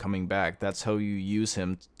Hayden coming back. That's how you use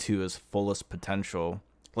him to his fullest potential.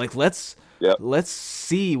 Like, let's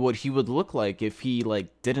see what he would look like if he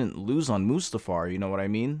like didn't lose on Mustafar. You know what I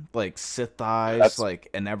mean? Like Sith eyes,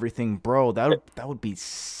 and everything, bro. That would be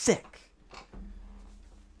sick.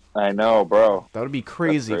 I know, bro. That would be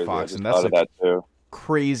crazy, That's crazy. I Fox, just and that's thought a of that too.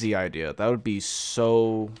 crazy idea. That would be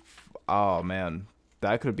so. Oh man,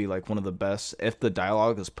 that could be like one of the best if the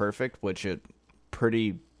dialogue is perfect, which I'm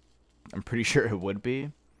pretty sure it would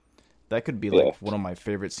be. That could be Yeah. like one of my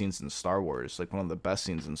favorite scenes in Star Wars, like one of the best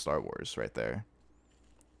scenes in Star Wars, right there.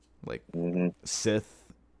 Like Sith,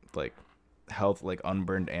 like health, like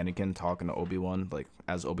unburned Anakin talking to Obi-Wan, like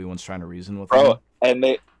as Obi-Wan's trying to reason with Bro, him.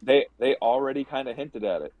 and they already kind of hinted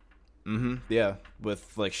at it. Yeah,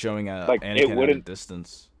 with like showing Like Anakin at a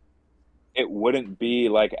distance. it wouldn't be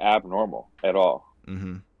like abnormal at all.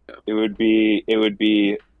 Mm-hmm. It would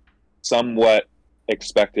be somewhat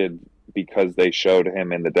expected because they showed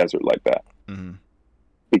him in the desert like that. Mm-hmm.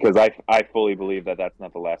 Because I fully believe that that's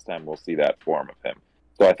not the last time we'll see that form of him.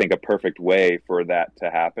 So I think a perfect way for that to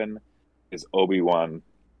happen is Obi-Wan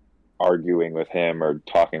arguing with him or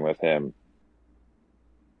talking with him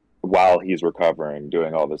while he's recovering,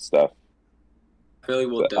 doing all this stuff.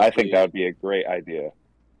 I think that would be a great idea.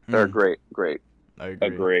 They're great. I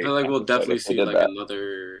agree. I feel like we'll definitely see like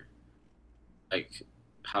another, like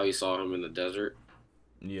how he saw him in the desert.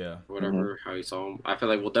 Yeah. Whatever, how you saw him. I feel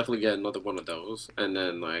like we'll definitely get another one of those, and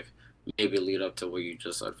then like maybe lead up to what you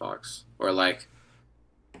just said, Fox, or like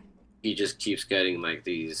he just keeps getting like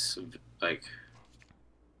these, like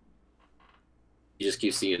you just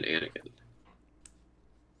keep seeing Anakin.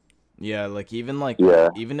 Yeah, like even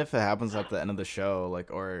if it happens at the end of the show, like,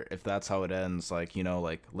 or if that's how it ends, like, you know,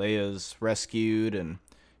 like Leia's rescued and,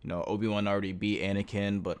 you know, Obi-Wan already beat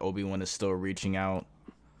Anakin, but Obi-Wan is still reaching out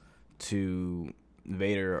to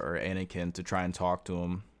Vader or Anakin to try and talk to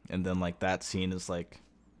him, and then like that scene is like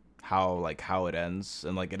how it ends,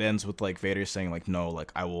 and like it ends with like Vader saying like, no,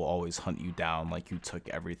 like I will always hunt you down, like you took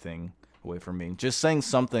everything away from me, just saying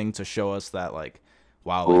something to show us that like,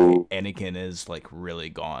 wow, like, Anakin is like really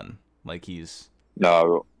gone, like he's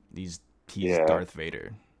Darth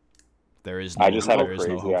Vader. There is no, I just had a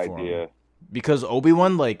crazy idea because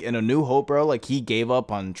Obi-Wan, like in A New Hope, bro, like he gave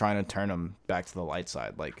up on trying to turn him back to the light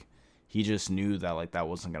side, like he just knew that like that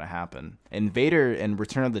wasn't gonna happen. And Vader in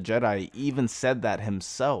Return of the Jedi even said that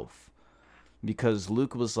himself, because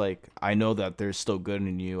Luke was like, I know that there's still good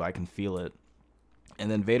in you, I can feel it.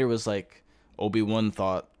 And then Vader was like, Obi-Wan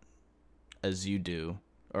thought as you do,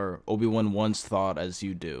 or Obi-Wan once thought as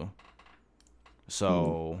you do.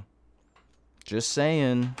 So just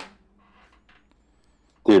saying.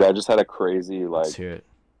 Dude, I just had a crazy Let's hear it.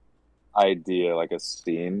 idea, like a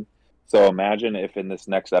scene. So imagine if in this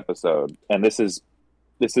next episode, and this is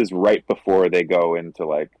right before they go into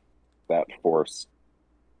like that Force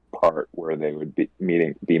part where they would be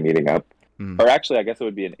meeting up, or actually, I guess it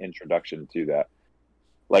would be an introduction to that.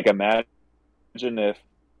 Like, imagine if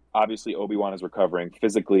obviously Obi-Wan is recovering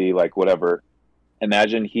physically, like whatever.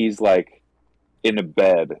 Imagine he's like in a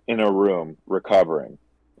bed in a room recovering,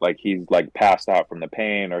 like he's like passed out from the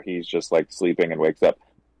pain, or he's just like sleeping and wakes up.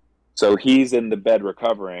 So he's in the bed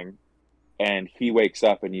recovering. And he wakes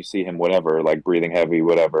up and you see him, whatever, like breathing heavy,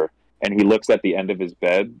 whatever. And he looks at the end of his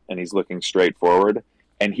bed and he's looking straight forward.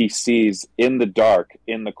 And he sees in the dark,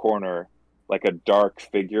 in the corner, like a dark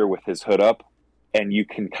figure with his hood up. And you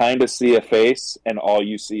can kind of see a face, and all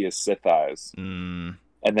you see is Sith eyes. And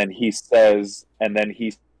then he says,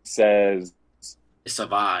 Anakin.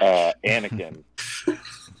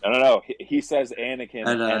 No. He says Anakin.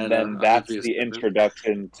 And then that's the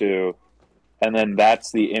introduction to... And then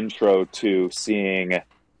that's the intro to seeing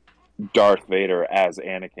Darth Vader as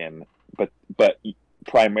Anakin. But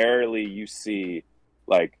primarily you see,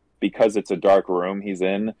 like, because it's a dark room he's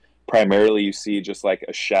in, primarily you see just like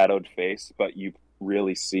a shadowed face, but you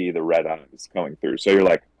really see the red eyes going through. So you're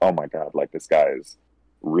like, oh my god, like this guy is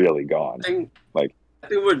really gone. I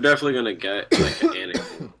think we're definitely gonna get like an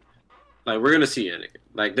Anakin. Like we're gonna see Anakin.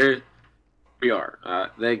 Like we are.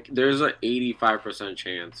 There's an 85%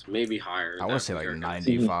 chance, maybe higher. I want to say like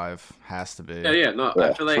 95 has to be. Yeah. No,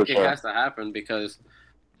 I feel like it has to happen because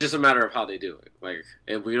it's just a matter of how they do it. Like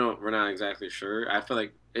if we're not exactly sure. I feel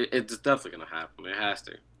like it's definitely gonna happen. It has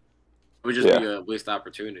to. It would just be a waste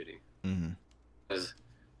opportunity. Because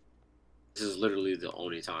this is literally the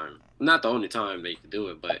only time. Not the only time they can do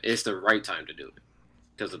it, but it's the right time to do it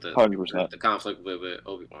because of the 100%. The conflict with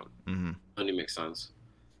Obi-Wan. Only makes sense.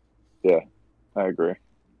 Yeah. I agree.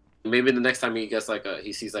 Maybe the next time he gets like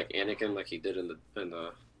he sees like Anakin, like he did in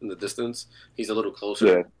the distance, he's a little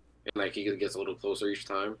closer, and like he gets a little closer each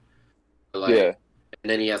time. But, like, and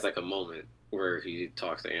then he has like a moment where he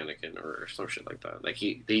talks to Anakin or some shit like that. Like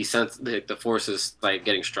he senses the Force is like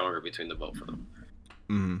getting stronger between the both of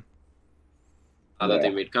them. Now that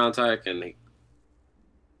they made contact, and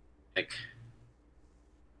like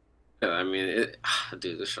Yeah, I mean,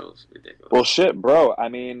 dude, this show's ridiculous. Well, shit, bro. I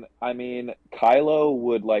mean, Kylo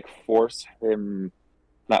would like force him.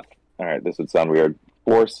 Not all right. This would sound weird.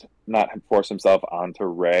 Not force himself onto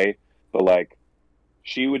Rey, but like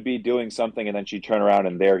she would be doing something, and then she'd turn around,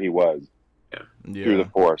 and there he was through the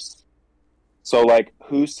Force. So, like,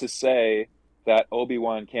 who's to say that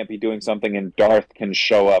Obi-Wan can't be doing something, and Darth can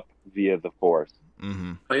show up via the Force?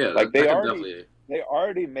 Mm-hmm. Oh yeah, like they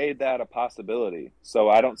already made that a possibility. So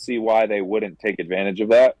I don't see why they wouldn't take advantage of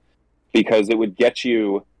that, because it would get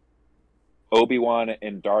you Obi-Wan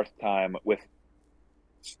and Darth time with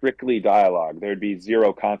strictly dialogue. There'd be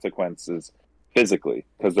zero consequences physically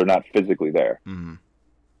because they're not physically there,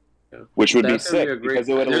 which would be sick because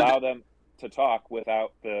it would allow them to talk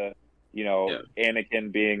without the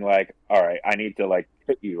Anakin being like, all right, I need to like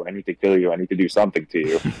hit you, I need to kill you, I need to do something to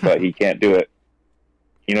you, but he can't do it.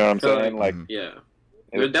 You know what I'm saying? Like, yeah,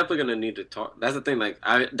 they're definitely gonna need to talk. That's the thing. Like,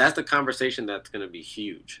 that's the conversation that's gonna be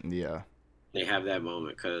huge. Yeah, they have that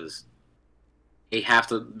moment because they have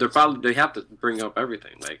to. They have to bring up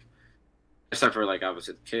everything, like except for like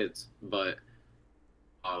obviously the kids, but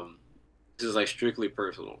this is like strictly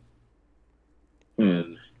personal.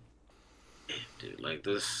 And dude, like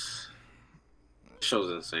this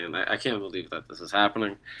show's insane. I can't believe that this is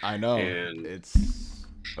happening. I know, and it's.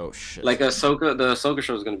 Oh shit! Like the Ahsoka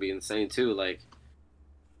show is gonna be insane too. Like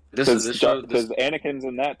this show because Anakin's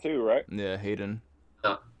in that too, right? Yeah, Hayden.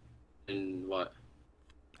 And what?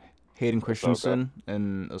 Hayden Christensen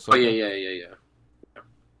and Ahsoka. Oh yeah.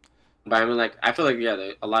 But I mean, like I feel like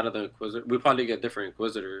a lot of the Inquisitors. We probably get different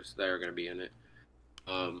Inquisitors that are gonna be in it.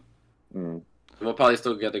 We'll probably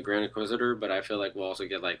still get the Grand Inquisitor, but I feel like we'll also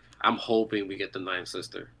get like I'm hoping we get the Ninth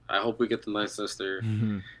Sister. I hope we get the Ninth Sister,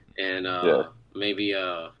 and maybe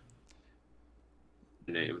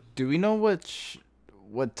name. Do we know what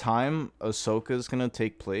time Ahsoka's gonna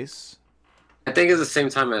take place? I think it's the same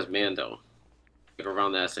time as Mando, like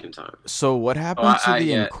around that same time. So what happened to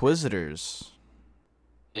the Inquisitors?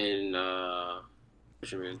 In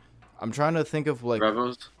what you mean? I'm trying to think of like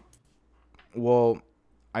Rebels. Well,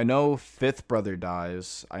 I know Fifth Brother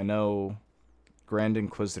dies. I know Grand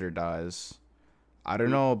Inquisitor dies. I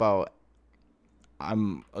don't know about.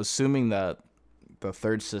 I'm assuming that the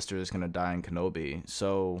third sister is gonna die in Kenobi.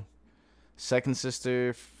 So, second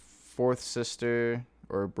sister, fourth sister,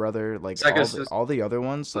 or brother, like all the other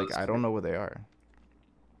ones, like I don't know what they are.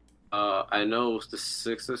 I know the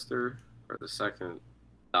sixth sister or the second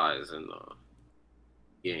dies in the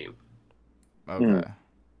game. Okay.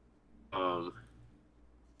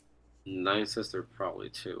 Ninth sister probably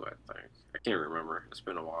too. I think I can't remember. It's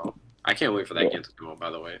been a while. I can't wait for that game to come out. By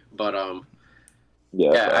the way, but I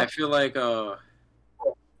feel like Ahsoka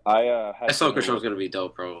show is gonna be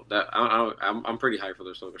dope, bro. That I'm pretty hyped for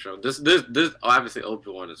the Ahsoka show. This obviously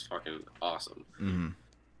Obi-Wan is fucking awesome.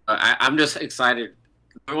 I'm just excited.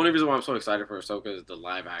 The only reason why I'm so excited for Ahsoka is the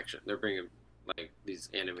live action. They're bringing like these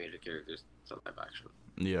animated characters to live action.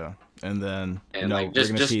 Yeah, and then like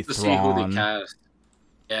just to see who they cast.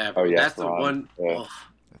 Yeah, bro, that's Thrawn. The one. Yeah. Oh,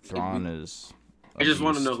 Thrawn is. I just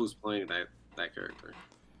want to know who's playing that character.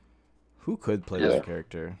 Who could play that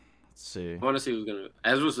character? Let's see. I want to see who's gonna.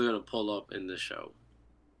 Ezra's gonna pull up in this show.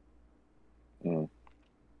 Wait.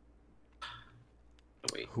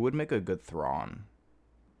 Who would make a good Thrawn?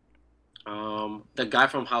 The guy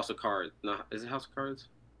from House of Cards. No, is it House of Cards?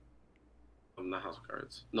 Not House of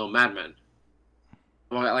Cards. No, Mad Men.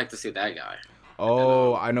 Well, I like to see that guy.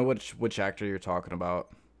 Oh, I know which actor you're talking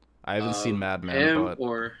about. I haven't seen Mad Men, but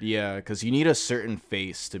yeah, because you need a certain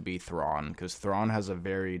face to be Thrawn, because Thrawn has a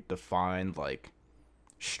very defined, like,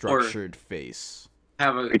 structured face.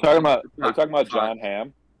 Are you talking about John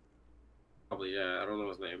Hamm? Probably, yeah. I don't know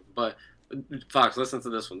his name, but Fox, listen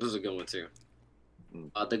to this one. This is a good one too.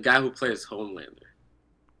 The guy who plays Homelander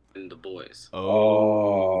in The Boys.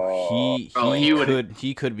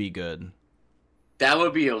 He could be good. That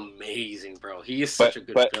would be amazing, bro. He is such a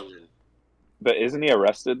good villain. But isn't he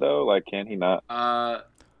arrested though? Like, can he not? The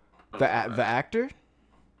actor?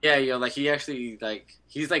 Yeah, like he actually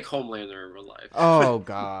he's like Homelander in real life. Oh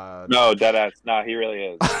God. No, deadass. Nah, he really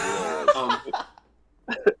is.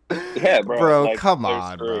 Yeah, bro. Bro, like, come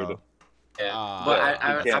on, bro. Yeah, but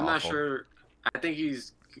I'm not sure. I think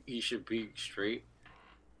he should be straight,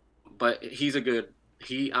 but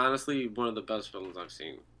he honestly one of the best villains I've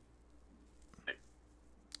seen.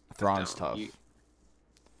 Thrawn's tough.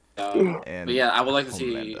 But yeah, I would like to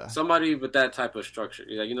see somebody with that type of structure.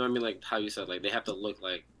 Like, you know what I mean? Like how you said, like they have to look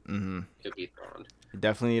like to be Thrawn. You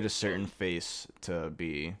definitely need a certain face to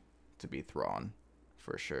be Thrawn,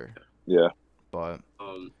 for sure. Yeah. But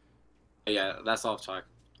yeah, that's off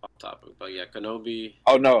off topic, but yeah, Kenobi.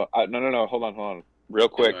 Oh no, no! Hold on, real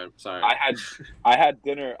quick. Anyway, sorry. I had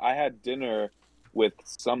dinner with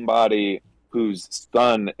somebody whose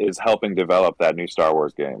son is helping develop that new Star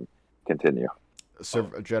Wars game. Continue.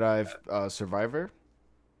 Jedi Survivor.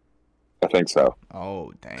 I think so.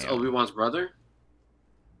 Oh It's damn. Obi-Wan's brother.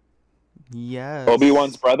 Yes.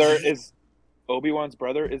 Obi-Wan's brother is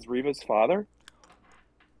Reva's father.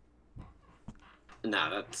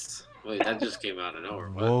 Nah, that just came out of nowhere.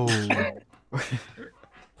 Whoa. No,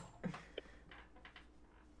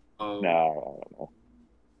 I don't know.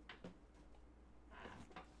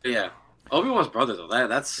 Yeah, Obi-Wan's brother though.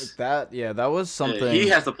 That's that was something. He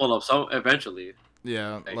has to pull up some eventually.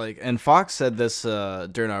 Yeah, and Fox said this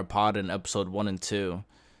during our pod in episode 1 and 2.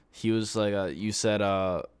 He was like, you said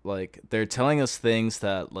like they're telling us things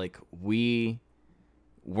that like we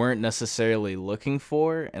weren't necessarily looking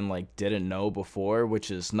for and like didn't know before,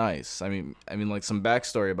 which is nice. I mean like some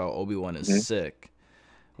backstory about Obi-Wan is sick,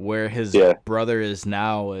 where his brother is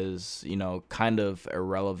now is, you know, kind of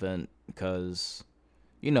irrelevant because,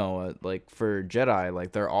 you know, like for Jedi,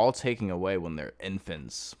 like they're all taking away when they're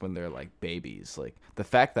infants, when they're like babies. Like the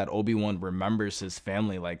fact that Obi-Wan remembers his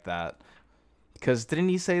family like that, because didn't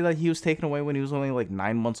he say that he was taken away when he was only like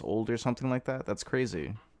 9 months old or something like that? That's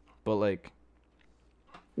crazy. But like,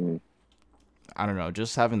 I don't know,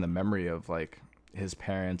 just having the memory of like his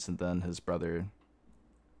parents and then his brother.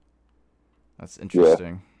 That's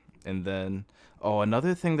interesting. Yeah. And then,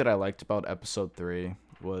 another thing that I liked about episode 3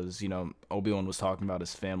 was, you know, Obi-Wan was talking about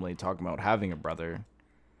his family, talking about having a brother.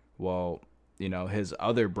 Well, you know, his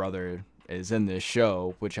other brother is in this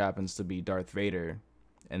show, which happens to be Darth Vader.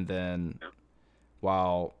 And then,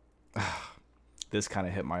 while this kind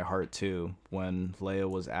of hit my heart too, when Leia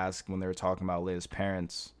was asked, when they were talking about Leia's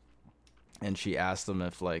parents, and she asked him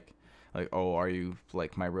if like, oh, are you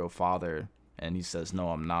like my real father? And he says, no,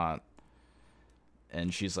 I'm not.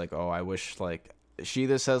 And she's like, oh, I wish like, she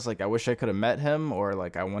either says like, I wish I could have met him, or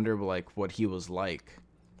like, I wonder like what he was like.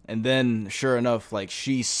 And then sure enough, like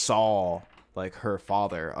she saw like her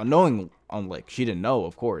father, unknowing, like she didn't know,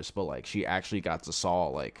 of course, but like she actually got to saw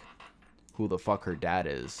like who the fuck her dad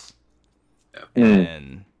is. Yeah.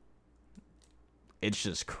 And it's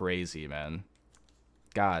just crazy, man.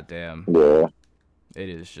 God damn. Yeah. It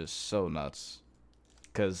is just so nuts.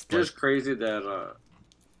 Cause just crazy that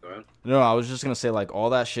go ahead. No, I was just gonna say like all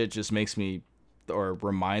that shit just makes me, or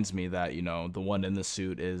reminds me that, you know, the one in the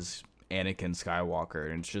suit is Anakin Skywalker,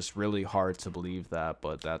 and it's just really hard to believe that,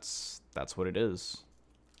 but that's what it is.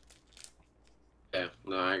 Yeah,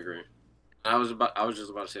 no, I agree. I was just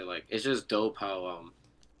about to say like it's just dope how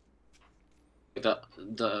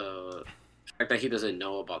the fact that he doesn't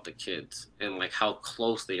know about the kids and like how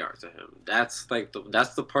close they are to him. That's like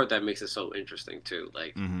that's the part that makes it so interesting too.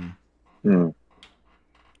 Like,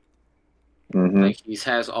 like he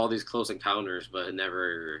has all these close encounters, but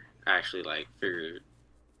never actually like figured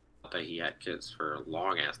out that he had kids for a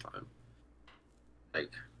long ass time.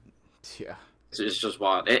 Like, yeah. It's just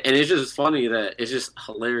wild. And it's just funny that it's just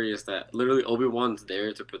hilarious that literally Obi-Wan's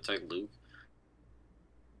there to protect Luke.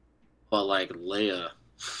 But, like, Leia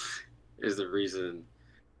is the reason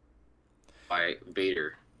why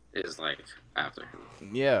Vader is, like, after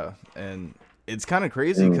him. Yeah, and it's kind of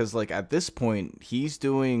crazy because, like, at this point, he's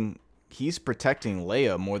protecting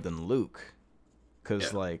Leia more than Luke.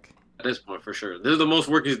 Because, like... At this point, for sure. This is the most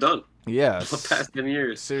work he's done. Yeah. The past 10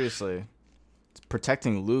 years. Seriously.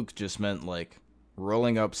 Protecting Luke just meant like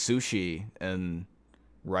rolling up sushi and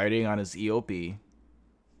riding on his Eope.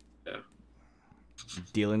 Yeah.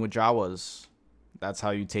 Dealing with Jawas. That's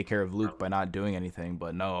how you take care of Luke, by not doing anything.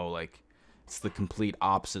 But no, like it's the complete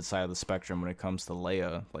opposite side of the spectrum when it comes to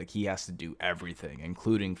Leia. Like he has to do everything,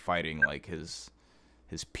 including fighting like his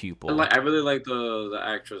pupil. I really like the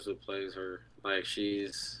actress who plays her. Like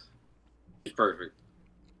she's perfect.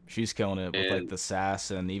 She's killing it with like the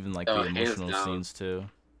sass and even like the emotional scenes too.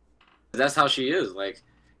 That's how she is. Like,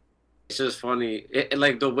 it's just funny.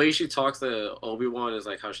 Like the way she talks to Obi-Wan is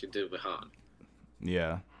like how she did with Han.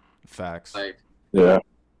 Yeah, facts. Like, yeah,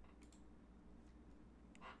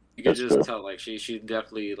 you can just tell. Like she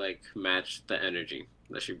definitely like matched the energy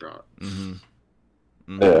that she brought.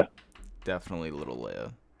 Yeah, definitely little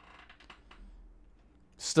Leia.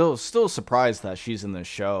 Still surprised that she's in the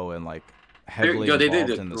show and like heavily involved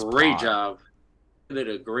in this great plot. job. They did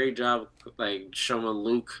a great job, like showing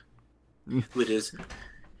Luke with his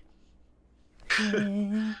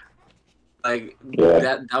like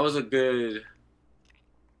that was a good.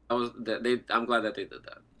 I'm glad that they did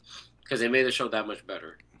that because they made the show that much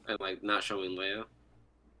better and like not showing Leia.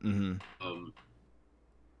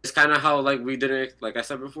 It's kind of how like we didn't, like I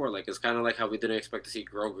said before, like it's kind of like how we didn't expect to see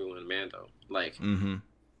Grogu and Mando. Like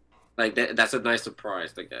that's a nice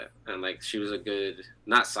surprise to get, and like she was a good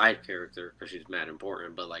not side character because she's mad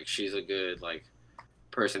important, but like she's a good like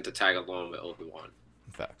person to tag along with Obi-Wan.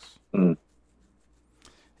 Facts. Mm.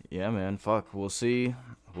 Yeah, man. Fuck. We'll see.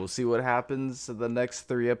 We'll see what happens in the next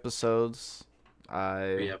 3 episodes.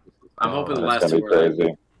 I'm hoping the That's last gonna 2 be are like,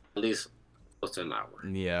 crazy. at least close to an hour.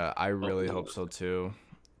 Yeah, I really hope so too.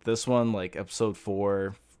 This one, like episode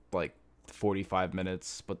 4, like 45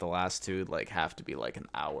 minutes, but the last 2 like have to be like an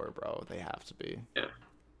hour, bro. They have to be. Yeah.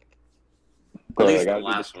 Bro, At least they gotta the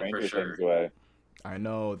do the last one for Stranger sure. Things way. I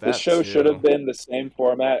know that This show should have been the same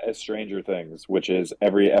format as Stranger Things, which is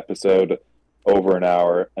every episode over an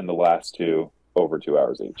hour and the last 2 over 2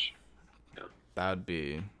 hours each. That'd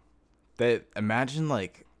be. They imagine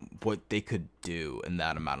like what they could do in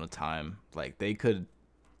that amount of time. Like they could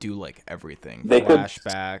do like everything. They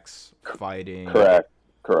Flashbacks, fighting. Correct.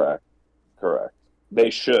 They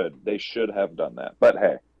should have done that. But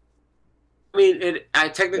hey, I mean,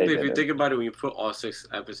 technically, if you didn't. think about it, when you put all 6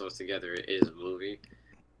 episodes together, it is a movie.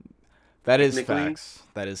 That is Technically. facts.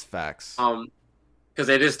 That is facts. Because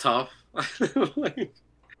it is tough. Like,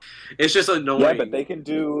 it's just annoying. yeah, but they can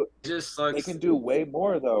do. It just sucks. They can do way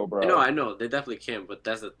more though, bro. I know, they definitely can, but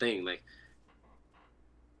that's the thing. Like,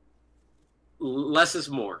 less is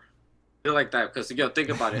more. I feel like that because think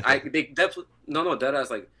about it. They definitely that as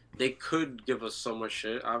like they could give us so much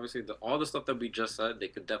shit. Obviously, all the stuff that we just said, they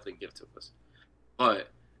could definitely give to us. But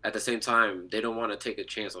at the same time, they don't want to take a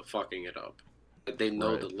chance of fucking it up. Like, they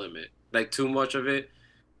know the limit. Like too much of it.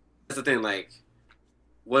 That's the thing. Like,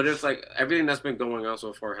 what if like everything that's been going on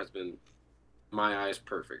so far has been, in my eyes,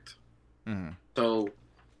 perfect. So.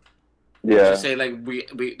 Yeah. Just say like we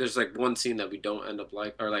there's like one scene that we don't end up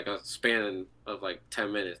like, or like a span of like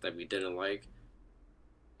 10 minutes that we didn't like,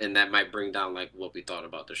 and that might bring down like what we thought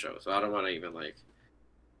about the show. So I don't want to even like.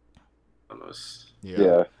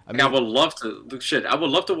 Yeah. I mean, I would love to I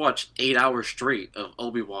would love to watch 8 hours straight of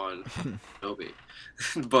Obi-Wan, Kenobi,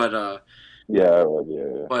 but Yeah,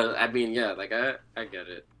 yeah. But I mean, yeah, like I get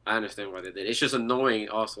it. I understand why they did. It's just annoying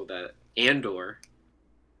also that Andor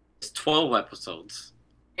is 12 episodes.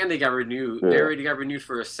 And they got renewed. They already got renewed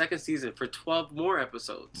for a second season for 12 more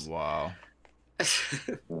episodes. Wow.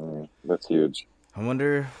 That's huge. I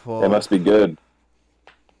wonder. Well, it must be good.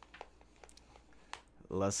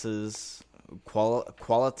 Less is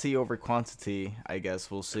quality over quantity. I guess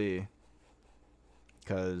we'll see.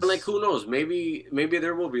 Cause like who knows? Maybe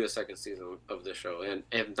there will be a second season of the show, and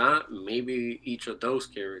if not, maybe each of those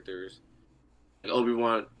characters. Like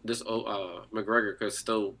Obi-Wan, McGregor could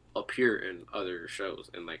still appear in other shows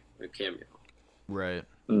in like a cameo. Right.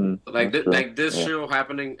 Like this show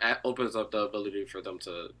happening opens up the ability for them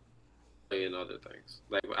to play in other things.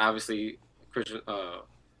 Like obviously Christian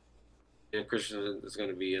is going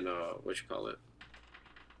to be in Ahsoka.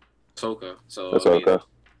 So Ahsoka.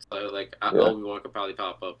 Obi-Wan could probably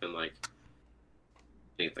pop up in like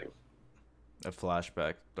anything. A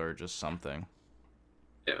flashback or just something.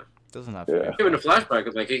 Yeah. Doesn't have to be. Even a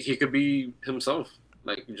flashback, like he could be himself,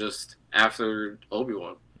 like just after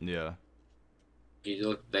Obi-Wan. Yeah. They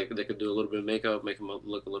could do a little bit of makeup, make him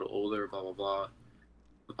look a little older, blah blah blah.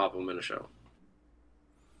 Pop him in a show.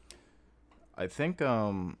 I think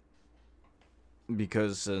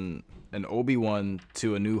because in Obi-Wan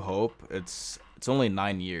to A New Hope, it's only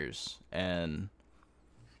 9 years, and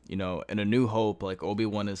in A New Hope, like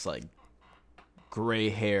Obi-Wan is like gray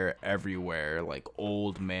hair everywhere, like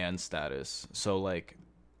old man status. So like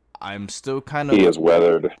I'm still kind of he is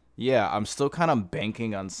weathered. Yeah, I'm still kind of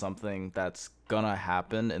banking on something that's gonna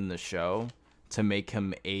happen in the show to make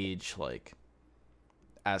him age like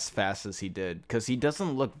as fast as he did, because he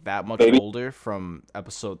doesn't look that much older from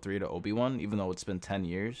episode 3 to Obi-Wan, even though it's been 10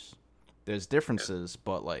 years. There's differences,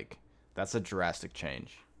 but like that's a drastic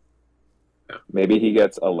change. Maybe he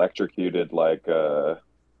gets electrocuted like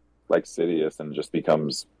Sidious and just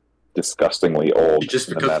becomes disgustingly old. He just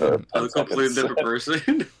becomes a completely different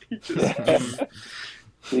person.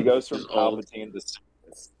 He goes from Palpatine to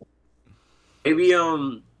Sidious. Maybe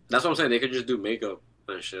that's what I'm saying. They could just do makeup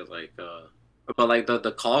and shit like but like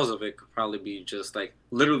the cause of it could probably be just like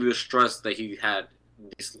literally the stress that he had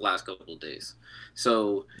these last couple of days.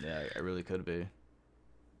 So yeah, it really could be.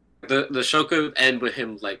 The show could end with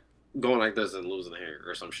him like going like this and losing hair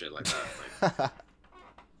or some shit like that.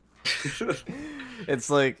 Like. It's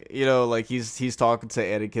like, like he's talking to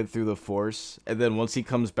Anakin through the Force, and then once he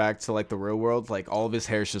comes back to like the real world, like all of his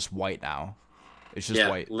hair is just white now. It's just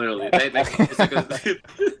white. Literally. It's like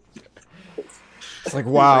it's like,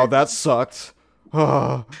 wow, that sucked.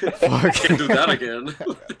 Oh, fuck. Can't do that again.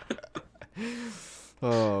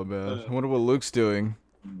 Oh man, I wonder what Luke's doing.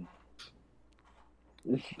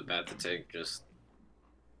 About to take just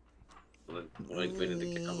waiting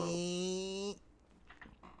to come out.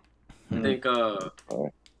 I think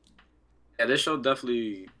yeah, this show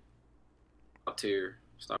definitely top tier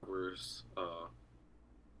Star Wars.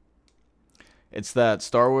 It's that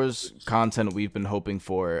Star Wars content we've been hoping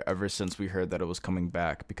for ever since we heard that it was coming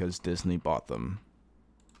back because Disney bought them.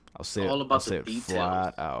 I'll say it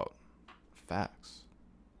flat out. Facts.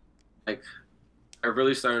 Like, they're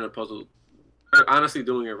really starting to puzzle. They're honestly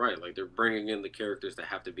doing it right. Like, they're bringing in the characters that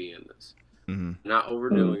have to be in this. Mm-hmm. Not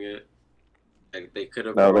overdoing it. Like, they could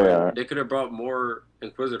have brought more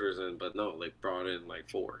Inquisitors in, but no, like brought in like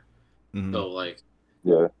 4. Mm-hmm. So like,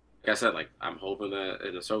 Yeah. like I said, like I'm hoping that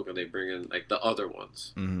in Ahsoka they bring in like the other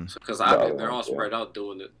ones, because they're all spread out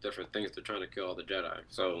doing the different things. They're trying to kill all the Jedi.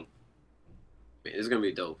 So I mean, it's gonna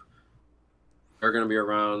be dope. They're gonna be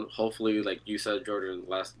around. Hopefully, like you said, Jordan,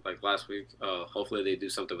 last week. Hopefully they do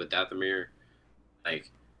something with Dathomir, like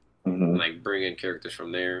like bring in characters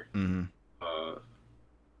from there. Mm-hmm.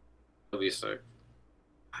 It'll be sick.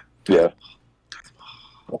 Yeah.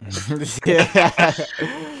 Yeah.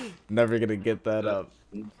 Never gonna get that up.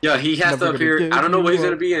 Yeah, he has to appear. I don't know what he's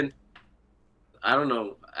gonna be in. I don't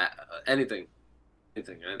know anything.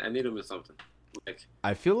 I need him in something. Like,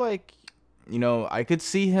 I feel like, you know, I could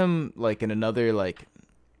see him like in another like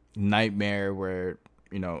nightmare where,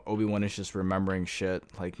 you know, Obi-Wan is just remembering shit.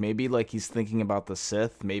 Like maybe like he's thinking about the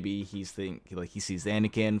Sith. Maybe he sees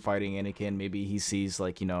Anakin fighting Anakin. Maybe he sees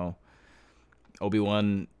like, you know,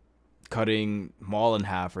 Obi-Wan cutting Maul in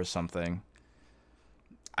half or something.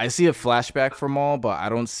 I see a flashback for Maul, but I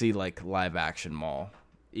don't see like live action Maul,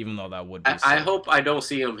 even though that would be I hope I don't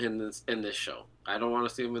see him in this show. I don't want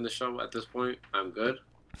to see him in the show at this point. I'm good.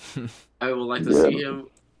 I would like to see him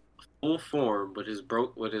full form with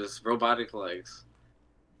his robotic legs,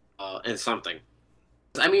 and something.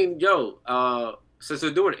 I mean, since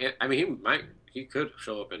they're doing, I mean, he could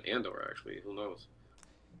show up in Andor actually. Who knows?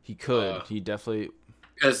 He could. He definitely.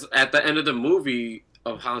 Because at the end of the movie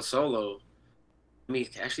of Han Solo, I mean,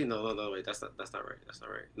 actually, no, wait, that's not right. That's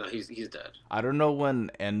not right. No, he's dead. I don't know when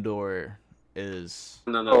Andor is.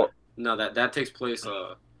 No, that takes place.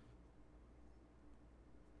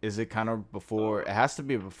 Is it kind of before? It has to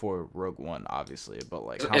be before Rogue One, obviously, but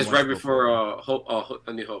like it's right before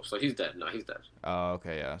A New Hope. So he's dead. No, he's dead. Oh,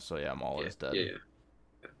 okay, yeah. So yeah, Maul is dead. Yeah.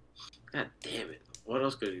 God damn it! What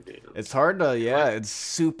else could he be in? It's hard to, it's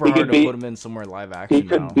super hard to put him in somewhere live action.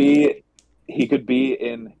 He could be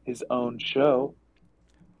in his own show.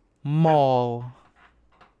 Maul.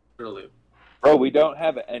 Really? Bro, we don't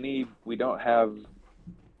have any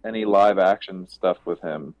live action stuff with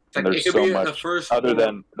him. Like, there's so much the first other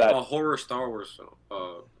than that horror Star Wars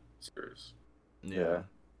film, series. Yeah.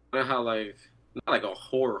 Kind of how like not like a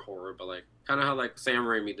horror, but like kind of how like Sam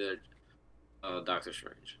Raimi did Doctor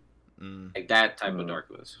Strange. Like that type of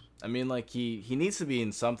darkness. I mean, like he needs to be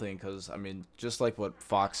in something because I mean, just like what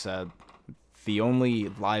Fox said, the only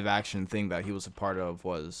live action thing that he was a part of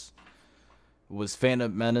was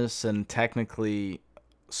Phantom Menace and technically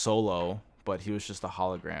Solo, but he was just a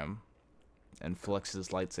hologram and flexed his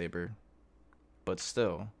lightsaber. But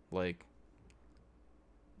still, like,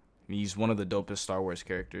 he's one of the dopest Star Wars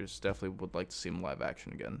characters. Definitely would like to see him live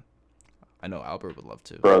action again. I know Albert would love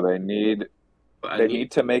to. Bro, they need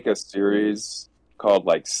to make a series called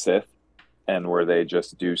like Sith, and where they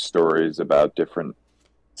just do stories about different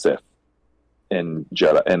Sith in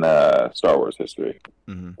Star Wars history.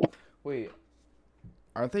 Mm-hmm. Wait,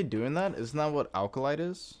 aren't they doing that? Isn't that what Alkalite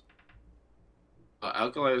is?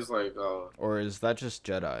 Alkalite is like, or is that just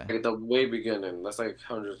Jedi? Like the way beginning. That's like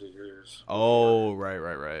hundreds of years. Oh,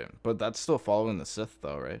 right. But that's still following the Sith,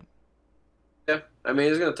 though, right? Yeah, I mean,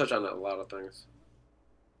 he's gonna touch on a lot of things.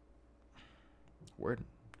 Word.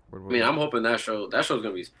 I mean, I'm hoping that show's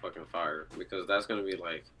gonna be fucking fire because that's gonna be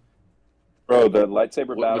like. Bro, the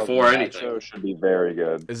lightsaber battle before that show should be very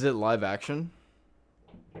good. Is it live action?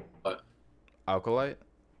 What? Alkalite?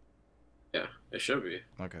 Yeah, it should be.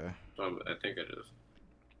 Okay. I think it is.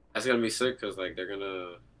 That's gonna be sick because like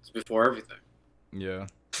it's before everything. Yeah.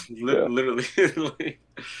 Literally.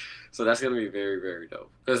 So that's gonna be very, very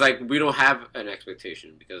dope. Because like we don't have an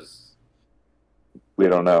expectation because we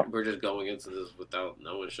don't know. We're just going into this without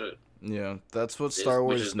knowing shit. Yeah, that's what Star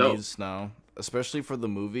Wars needs now. Especially for the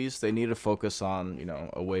movies, they need to focus on,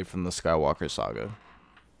 away from the Skywalker saga.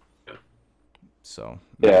 Yeah. So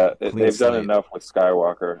they've done enough with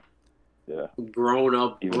Skywalker. Yeah. Grown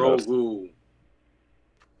up Grogu.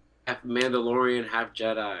 Half Mandalorian, half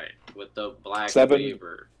Jedi with the black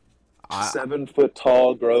saber. 7-foot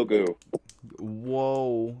tall Grogu.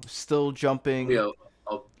 Whoa, still jumping Yo,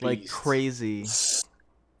 a like beast. crazy.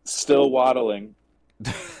 Still waddling.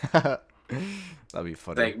 That'd be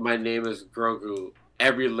funny. Like, my name is Grogu.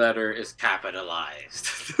 Every letter is capitalized.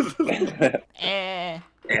 Eh.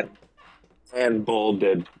 and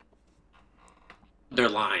bolded.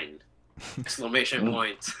 Underlined. Exclamation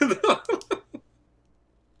points.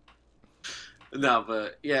 No,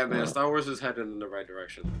 but yeah, man, Star Wars is headed in the right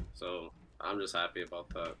direction. So I'm just happy about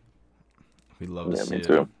that. We love to see me it.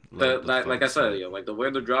 too. Like I said, like the way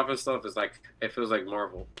they're dropping stuff is like it feels like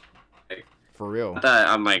Marvel. Like, For real. not that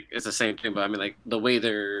I'm like it's the same thing, but I mean like the way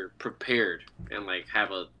they're prepared and like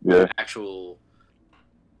have a actual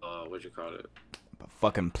what you call it? A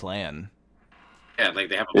fucking plan. Yeah, like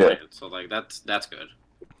they have a plan. So like that's good.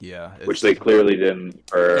 Yeah. Which they clearly didn't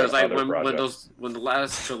for Because like other when the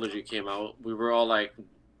last trilogy came out, we were all like,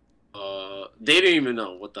 they didn't even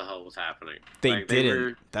know what the hell was happening. They like,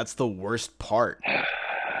 didn't. That's the worst part.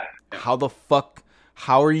 How the fuck?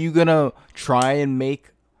 How are you gonna try and make?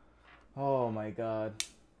 Oh my god.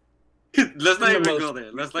 Let's not even go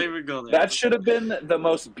there. Let's not even go there. That should have been the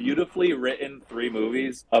most beautifully written 3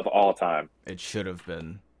 movies of all time. It should have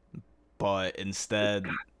been, but instead,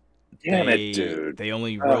 Damn it, dude. They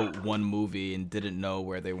only wrote one movie and didn't know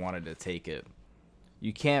where they wanted to take it.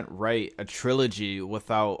 You can't write a trilogy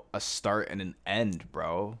without a start and an end,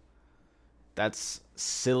 bro. That's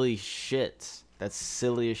silly shit. That's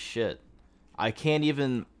silly as shit. I can't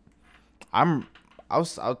even. I'll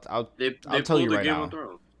tell you right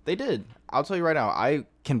now. They did. I'll tell you right now. I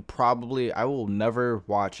will never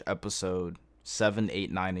watch episode 7,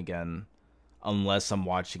 8, 9 again, unless I'm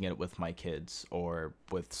watching it with my kids or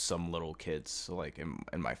with some little kids like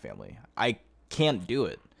in my family. I can't do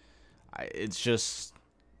it. It's just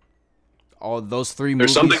all those 3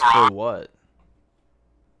 movies for what?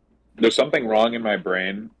 There's something wrong in my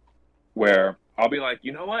brain where I'll be like,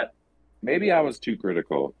 you know what? Maybe I was too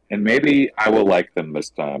critical, and maybe I will like them this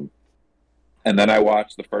time. And then I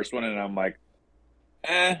watch the first one, and I'm like,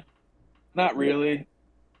 not really.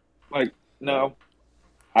 Like, no.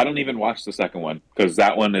 I don't even watch the second one, because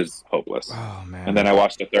that one is hopeless. Oh, man. And then I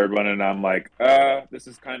watch the third one, and I'm like, this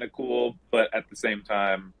is kind of cool, but at the same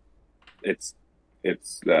time, it's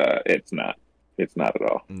not. It's not at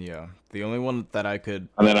all. Yeah. The only one that I could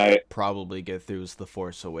probably get through is The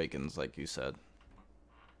Force Awakens, like you said.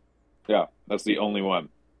 Yeah, that's the only one.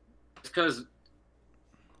 It's because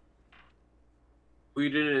we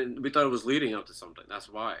thought it was leading up to something. That's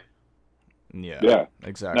why. Yeah.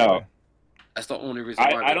 Exactly. No. That's the only reason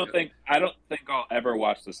why. I don't think I'll ever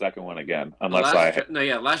watch the second one again unless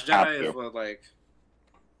Last Jedi is what like.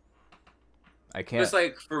 I can't. It's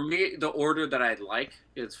like for me, the order that I like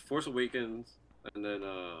is Force Awakens, and then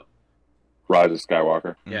Rise of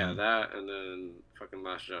Skywalker. Yeah, that, and then fucking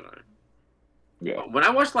Last Jedi. Yeah. When I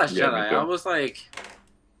watched Last Jedi, I was like,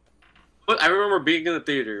 I remember being in the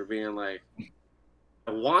theater, being like,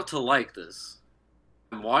 I want to like this.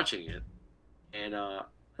 I'm watching it, and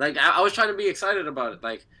like I was trying to be excited about it.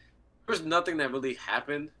 Like, there was nothing that really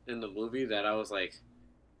happened in the movie that I was like,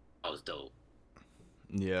 that was dope.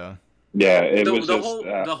 Yeah. Yeah,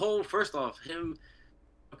 the whole first off, him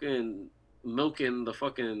fucking milking the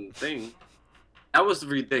fucking thing, that was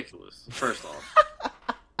ridiculous. First off,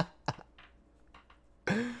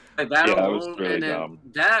 like that alone, was really and then dumb.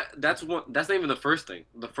 that's not even the first thing.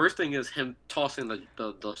 The first thing is him tossing the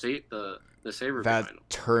saber. That behind him.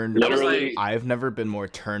 turned. Literally, I've never been more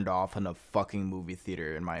turned off in a fucking movie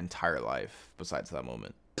theater in my entire life. Besides that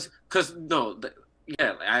moment.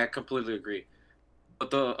 Yeah, I completely agree. But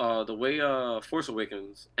the way Force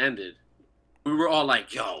Awakens ended, we were all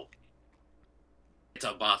like, "Yo, it's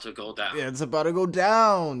about to go down." Yeah, it's about to go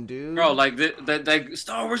down, dude. Bro, like like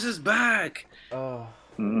Star Wars is back. Oh.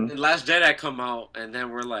 And Last Jedi come out, and then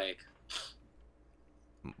we're like,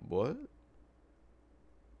 "What?"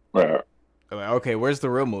 Right. Okay, where's the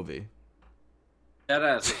real movie?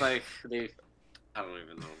 It's like I don't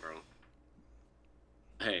even know, bro.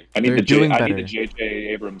 Hey, I need the J.J.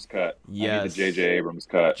 Abrams cut. Yes. I need the J.J. Abrams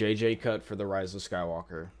cut. J.J. cut for The Rise of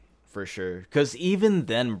Skywalker. For sure. Because even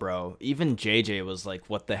then, bro, even J.J. was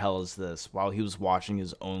like, what the hell is this? While he was watching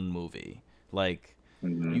his own movie. Like,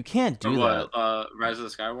 you can't do that. Rise of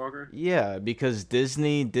the Skywalker? Yeah, because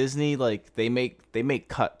Disney, like, they make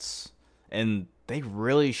cuts. And they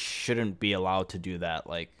really shouldn't be allowed to do that.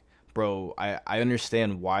 Like, bro, I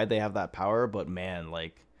understand why they have that power, but man,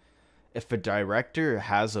 like, if a director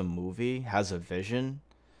has a movie, has a vision,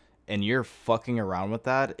 and you're fucking around with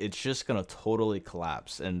that, it's just gonna totally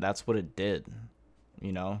collapse, and that's what it did.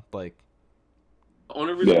 You know, like. The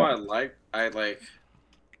only reason why I like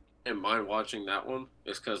didn't mind watching that one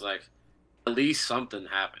is because like at least something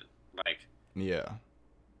happened. Yeah.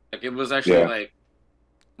 Like it was actually Yeah. like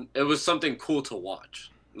it was something cool to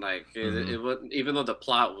watch. Like it was, even though the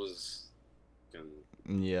plot was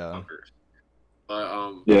Yeah. bonkers.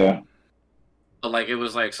 But Yeah. but like it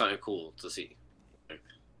was like something cool to see. Like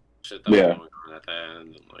shit that was going on at the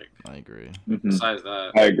end, and like I agree. besides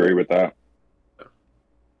that, I agree with that.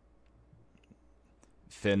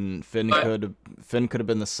 Finn could have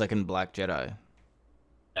been the second Black Jedi.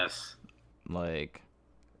 yes. Like,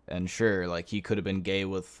 and sure, like he could have been gay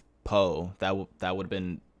with Poe. That would have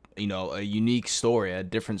been, a unique story, a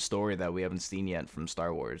different story that we haven't seen yet from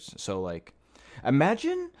Star Wars. So like,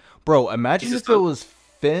 imagine if it was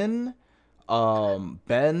Finn,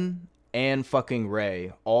 Ben, and fucking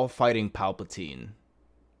Rey all fighting Palpatine.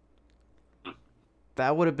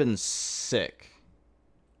 That would have been sick.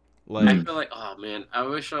 Like, I feel like, oh man, I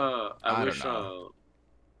wish Kylo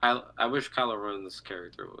Ren's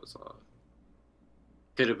character was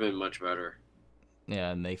could have been much better.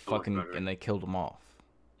 Yeah, and they killed him off.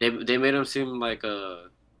 They made him seem like a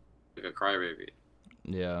crybaby.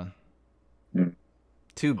 Yeah.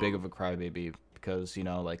 Too big of a crybaby because,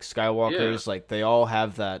 like Skywalkers, like they all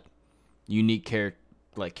have that unique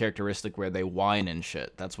characteristic where they whine and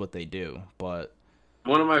shit. That's what they do. But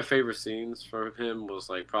one of my favorite scenes from him was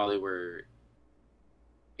like probably where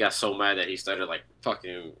he got so mad that he started like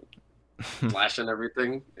fucking flashing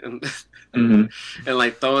everything and and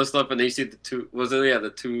like throwing stuff, and then you see the two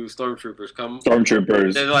stormtroopers come.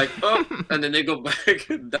 Stormtroopers. They're like, oh, and then they go back.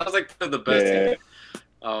 That was like the best thing.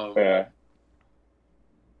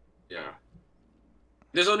 Yeah.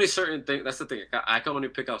 There's only certain things. That's the thing. I can only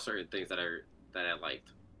pick out certain things that I liked.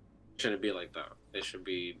 It shouldn't be like that. It should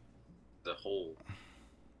be the whole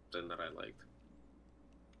thing that I liked.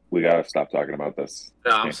 We gotta stop talking about this.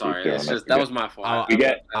 No, I'm sorry. It's just that was my fault. We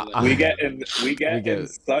get in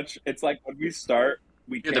such. It's like when we start,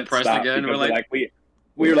 we get can't depressed stop again. We're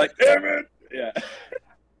like, damn it. Yeah.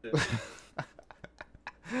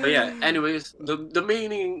 But yeah. Anyways, the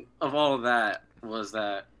meaning of all of that was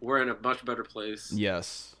that we're in a much better place.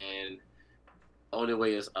 Yes. And the only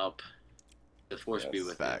way is up. The force be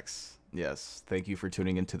with facts. Yes. Thank you for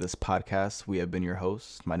tuning into this podcast. We have been your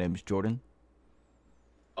hosts. My name is Jordan.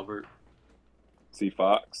 Albert. See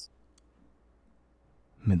Fox.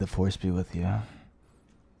 May the force be with you.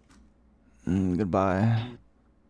 Goodbye.